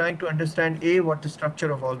is in trying to understand what the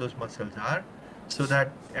structure of all those muscles are, so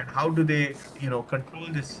that, and how do they control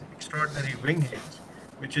this extraordinary wing hinge,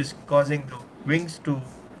 which is causing the wings to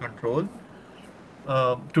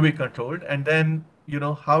be controlled, and then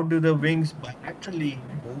how do the wings bilaterally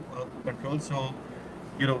control. So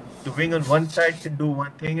the wing on one side can do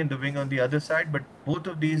one thing and the wing on the other side, but both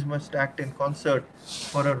of these must act in concert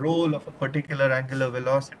for a roll of a particular angular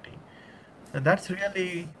velocity. And that's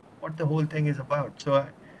really what the whole thing is about. So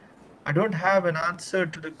I don't have an answer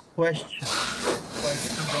to the question. It's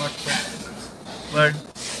quite a broad question, but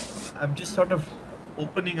I'm just sort of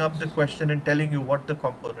opening up the question and telling you what the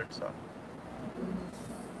components are.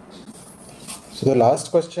 So the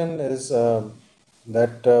last question is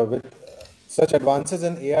that with such advances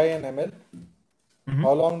in AI and ML,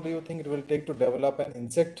 how long do you think it will take to develop an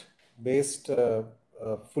insect-based,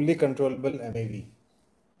 fully controllable MAV?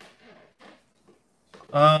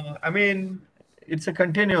 I mean, it's a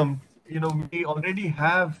continuum. We already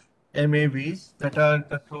have MAVs that are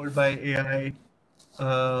controlled by AI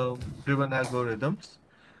driven algorithms.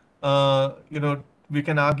 We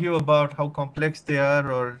can argue about how complex they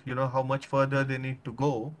are, or how much further they need to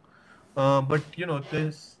go. But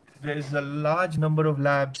there's a large number of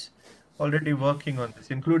labs already working on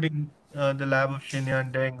this, including the lab of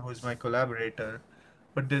Shinyan Deng, who's my collaborator.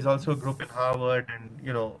 But there's also a group in Harvard, and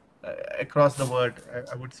across the world,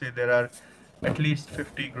 I would say there are at least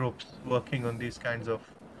 50 groups working on these kinds of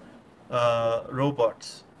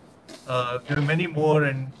robots. There are many more,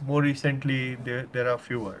 and more recently there are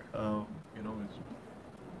fewer. There's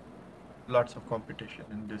lots of competition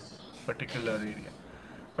in this particular area.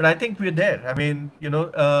 But I think we're there. I mean,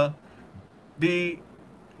 the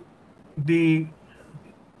the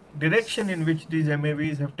direction in which these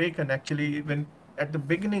MAVs have taken, actually, when at the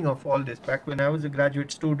beginning of all this, back when I was a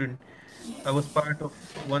graduate student, I was part of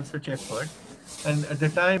one such effort, and at the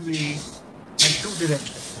time we had two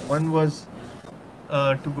directions. One was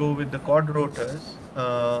to go with the quad rotors,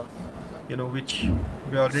 which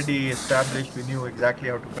we already established. We knew exactly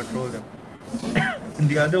how to control them. And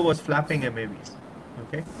the other was flapping MAVs.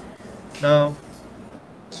 Okay. Now,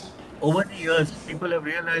 over the years, people have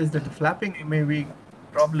realized that the flapping MAV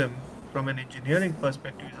problem, from an engineering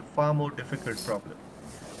perspective, is a far more difficult problem.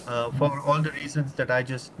 for all the reasons that I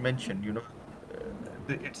just mentioned.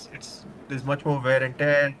 There's much more wear and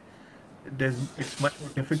tear. It's much more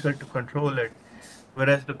difficult to control it.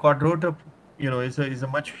 Whereas the quadrotor, is a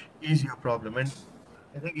much easier problem. And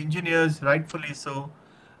I think engineers, rightfully so,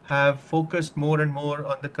 have focused more and more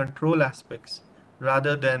on the control aspects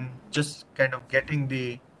rather than just kind of getting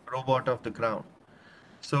the robot off the ground.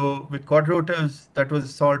 So with quadrotors, that was a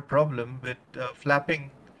solved problem. With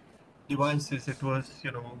flapping devices, it was,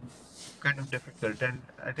 kind of difficult. And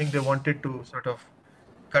I think they wanted to sort of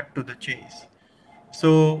cut to the chase.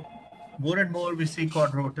 So more and more we see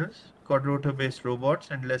quadrotor based robots,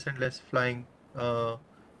 and less flapping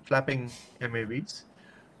MAVs.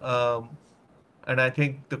 Um, and I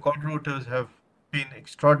think the quadrotors have been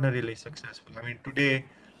extraordinarily successful. I mean, today,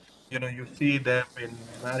 you see them in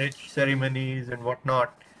marriage ceremonies and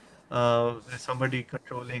whatnot. There's somebody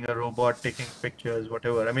controlling a robot, taking pictures,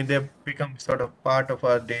 whatever. I mean, they've become sort of part of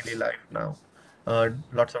our daily life now.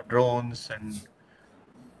 Lots of drones and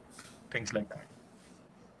things like that.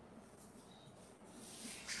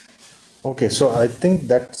 Okay, so I think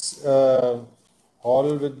that's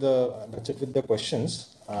all with that's it with the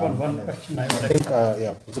questions. One question I I would think,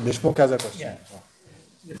 yeah, so Deshmukh has a question. Yeah.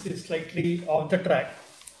 This is slightly off the track,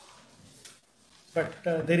 but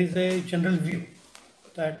there is a general view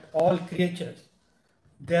that all creatures,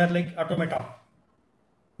 they are like automata.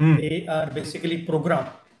 They are basically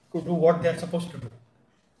programmed to do what they are supposed to do.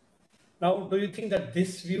 Now, do you think that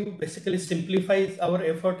this view basically simplifies our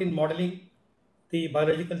effort in modeling the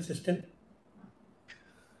biological system?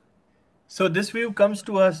 So this view comes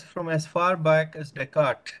to us from as far back as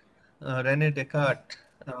Descartes, René Descartes,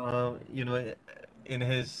 in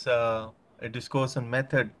his discourse on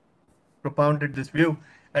method, propounded this view,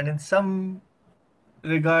 and in some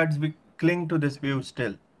regards we cling to this view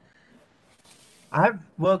still. I have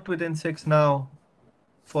worked with insects now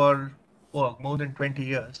for more than 20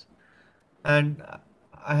 years, and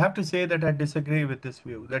I have to say that I disagree with this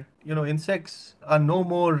view. That insects are no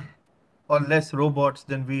more or less robots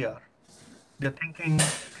than we are. They're thinking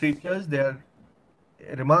creatures. They are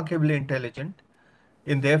remarkably intelligent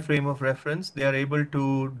in their frame of reference. They are able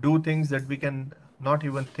to do things that we can not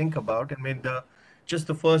even think about. I mean, just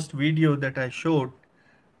the first video that I showed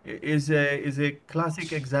is a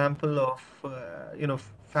classic example of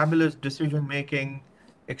fabulous decision making,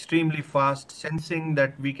 extremely fast sensing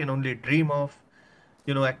that we can only dream of,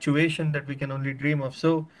 actuation that we can only dream of.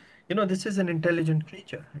 So, this is an intelligent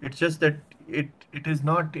creature. It's just that it is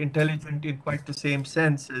not intelligent in quite the same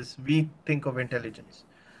sense as we think of intelligence.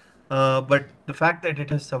 But the fact that it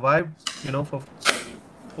has survived, for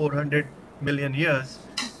 400 million years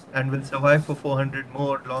and will survive for 400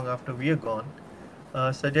 more long after we are gone,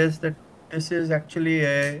 suggests that this is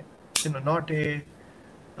actually not a,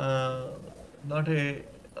 uh, not a,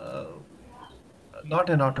 uh, not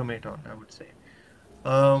an automaton, I would say.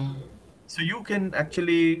 So you can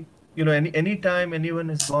actually, any time anyone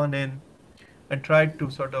has gone in and tried to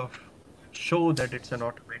sort of show that it's an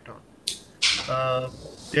automaton, uh,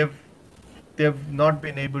 they've they've not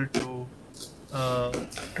been able to uh,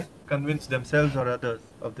 convince themselves or others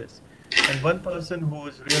of this. And one person who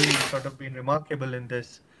has really sort of been remarkable in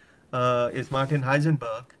this is Martin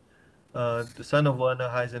Heisenberg, the son of Werner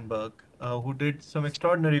Heisenberg, who did some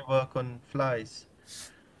extraordinary work on flies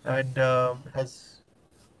and has,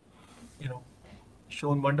 you know,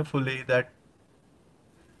 shown wonderfully that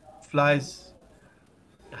flies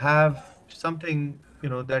have something,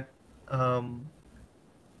 that um,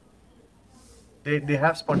 they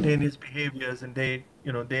have spontaneous behaviors, and they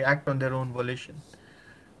act on their own volition.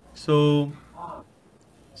 So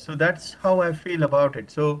that's how I feel about it.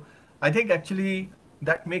 So I think actually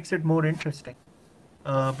that makes it more interesting,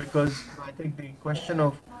 because I think the question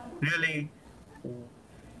of really,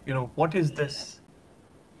 what is this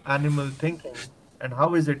animal thinking, and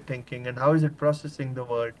how is it thinking, and how is it processing the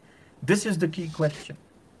world? This is the key question.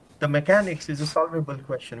 The mechanics is a solvable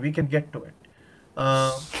question. We can get to it.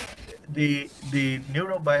 Uh, the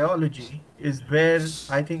neurobiology is where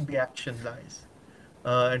I think the action lies.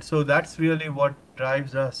 And so that's really what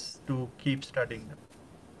drives us to keep studying them.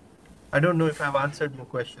 I don't know if I've answered your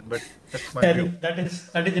question, but that's my I view. think that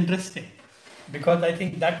is interesting because I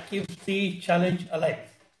think that keeps the challenge alive.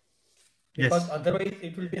 Because Yes, otherwise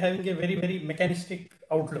it will be having a very, very mechanistic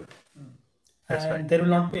outlook that's right. and there will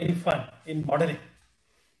not be any fun in modeling.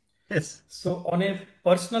 Yes. So, on a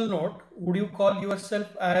personal note, would you call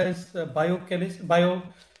yourself as a biochemist,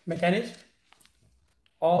 biomechanist,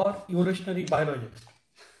 or evolutionary biologist?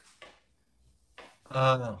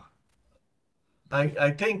 Uh,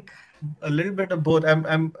 I think a little bit of both.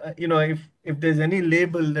 If there's any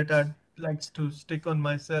label that I'd likes to stick on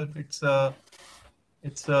myself, it's a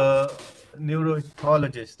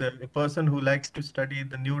neuroethologist, a person who likes to study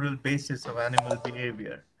the neural basis of animal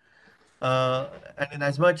behavior. And in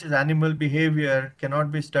as much as animal behavior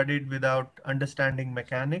cannot be studied without understanding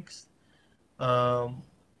mechanics, or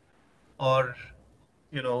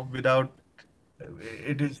without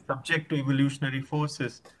it is subject to evolutionary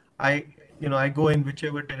forces. I go in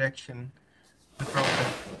whichever direction the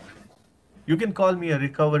problem. You can call me a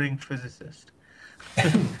recovering physicist.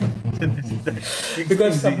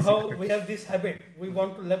 Because somehow we have this habit, we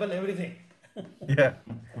want to label everything. Yeah.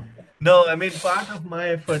 No, I mean, part of my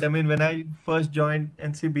effort, I mean, when I first joined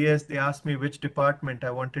NCBS, they asked me which department I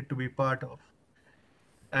wanted to be part of.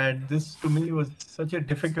 And this to me was such a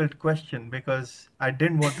difficult question because I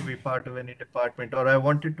didn't want to be part of any department, or I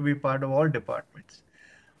wanted to be part of all departments.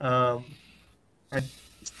 And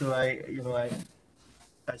so I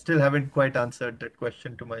still haven't quite answered that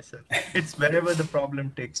question to myself. It's wherever the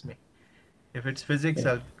problem takes me. If it's physics,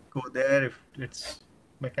 I'll go there. If it's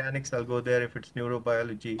mechanics, I'll go there. If it's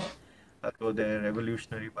neurobiology, I'll go there.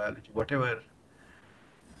 Evolutionary biology, whatever.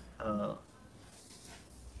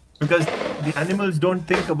 Because the animals don't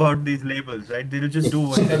think about these labels, right? They'll just do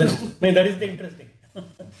what they do. That is the interesting.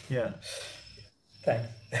 Yeah. Thanks.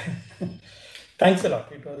 Thanks a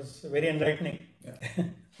lot. It was very enlightening. Yeah.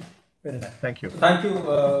 Very nice. Thank you. Thank you,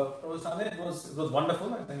 Prof. Sane. It was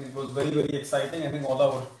wonderful. I think it was very, very exciting. I think all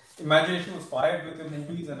our imagination was fired with the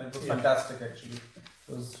movies, and it was fantastic, actually.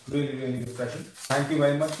 It was really, really refreshing. Thank you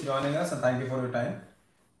very much for joining us, and thank you for your time.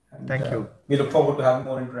 And, thank you. We look forward to having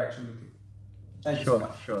more interaction with you. Thank you so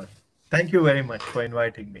much. Sure. Thank you very much for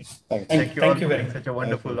inviting me. Thank you all for being such a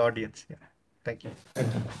wonderful audience. Yeah. Thank you.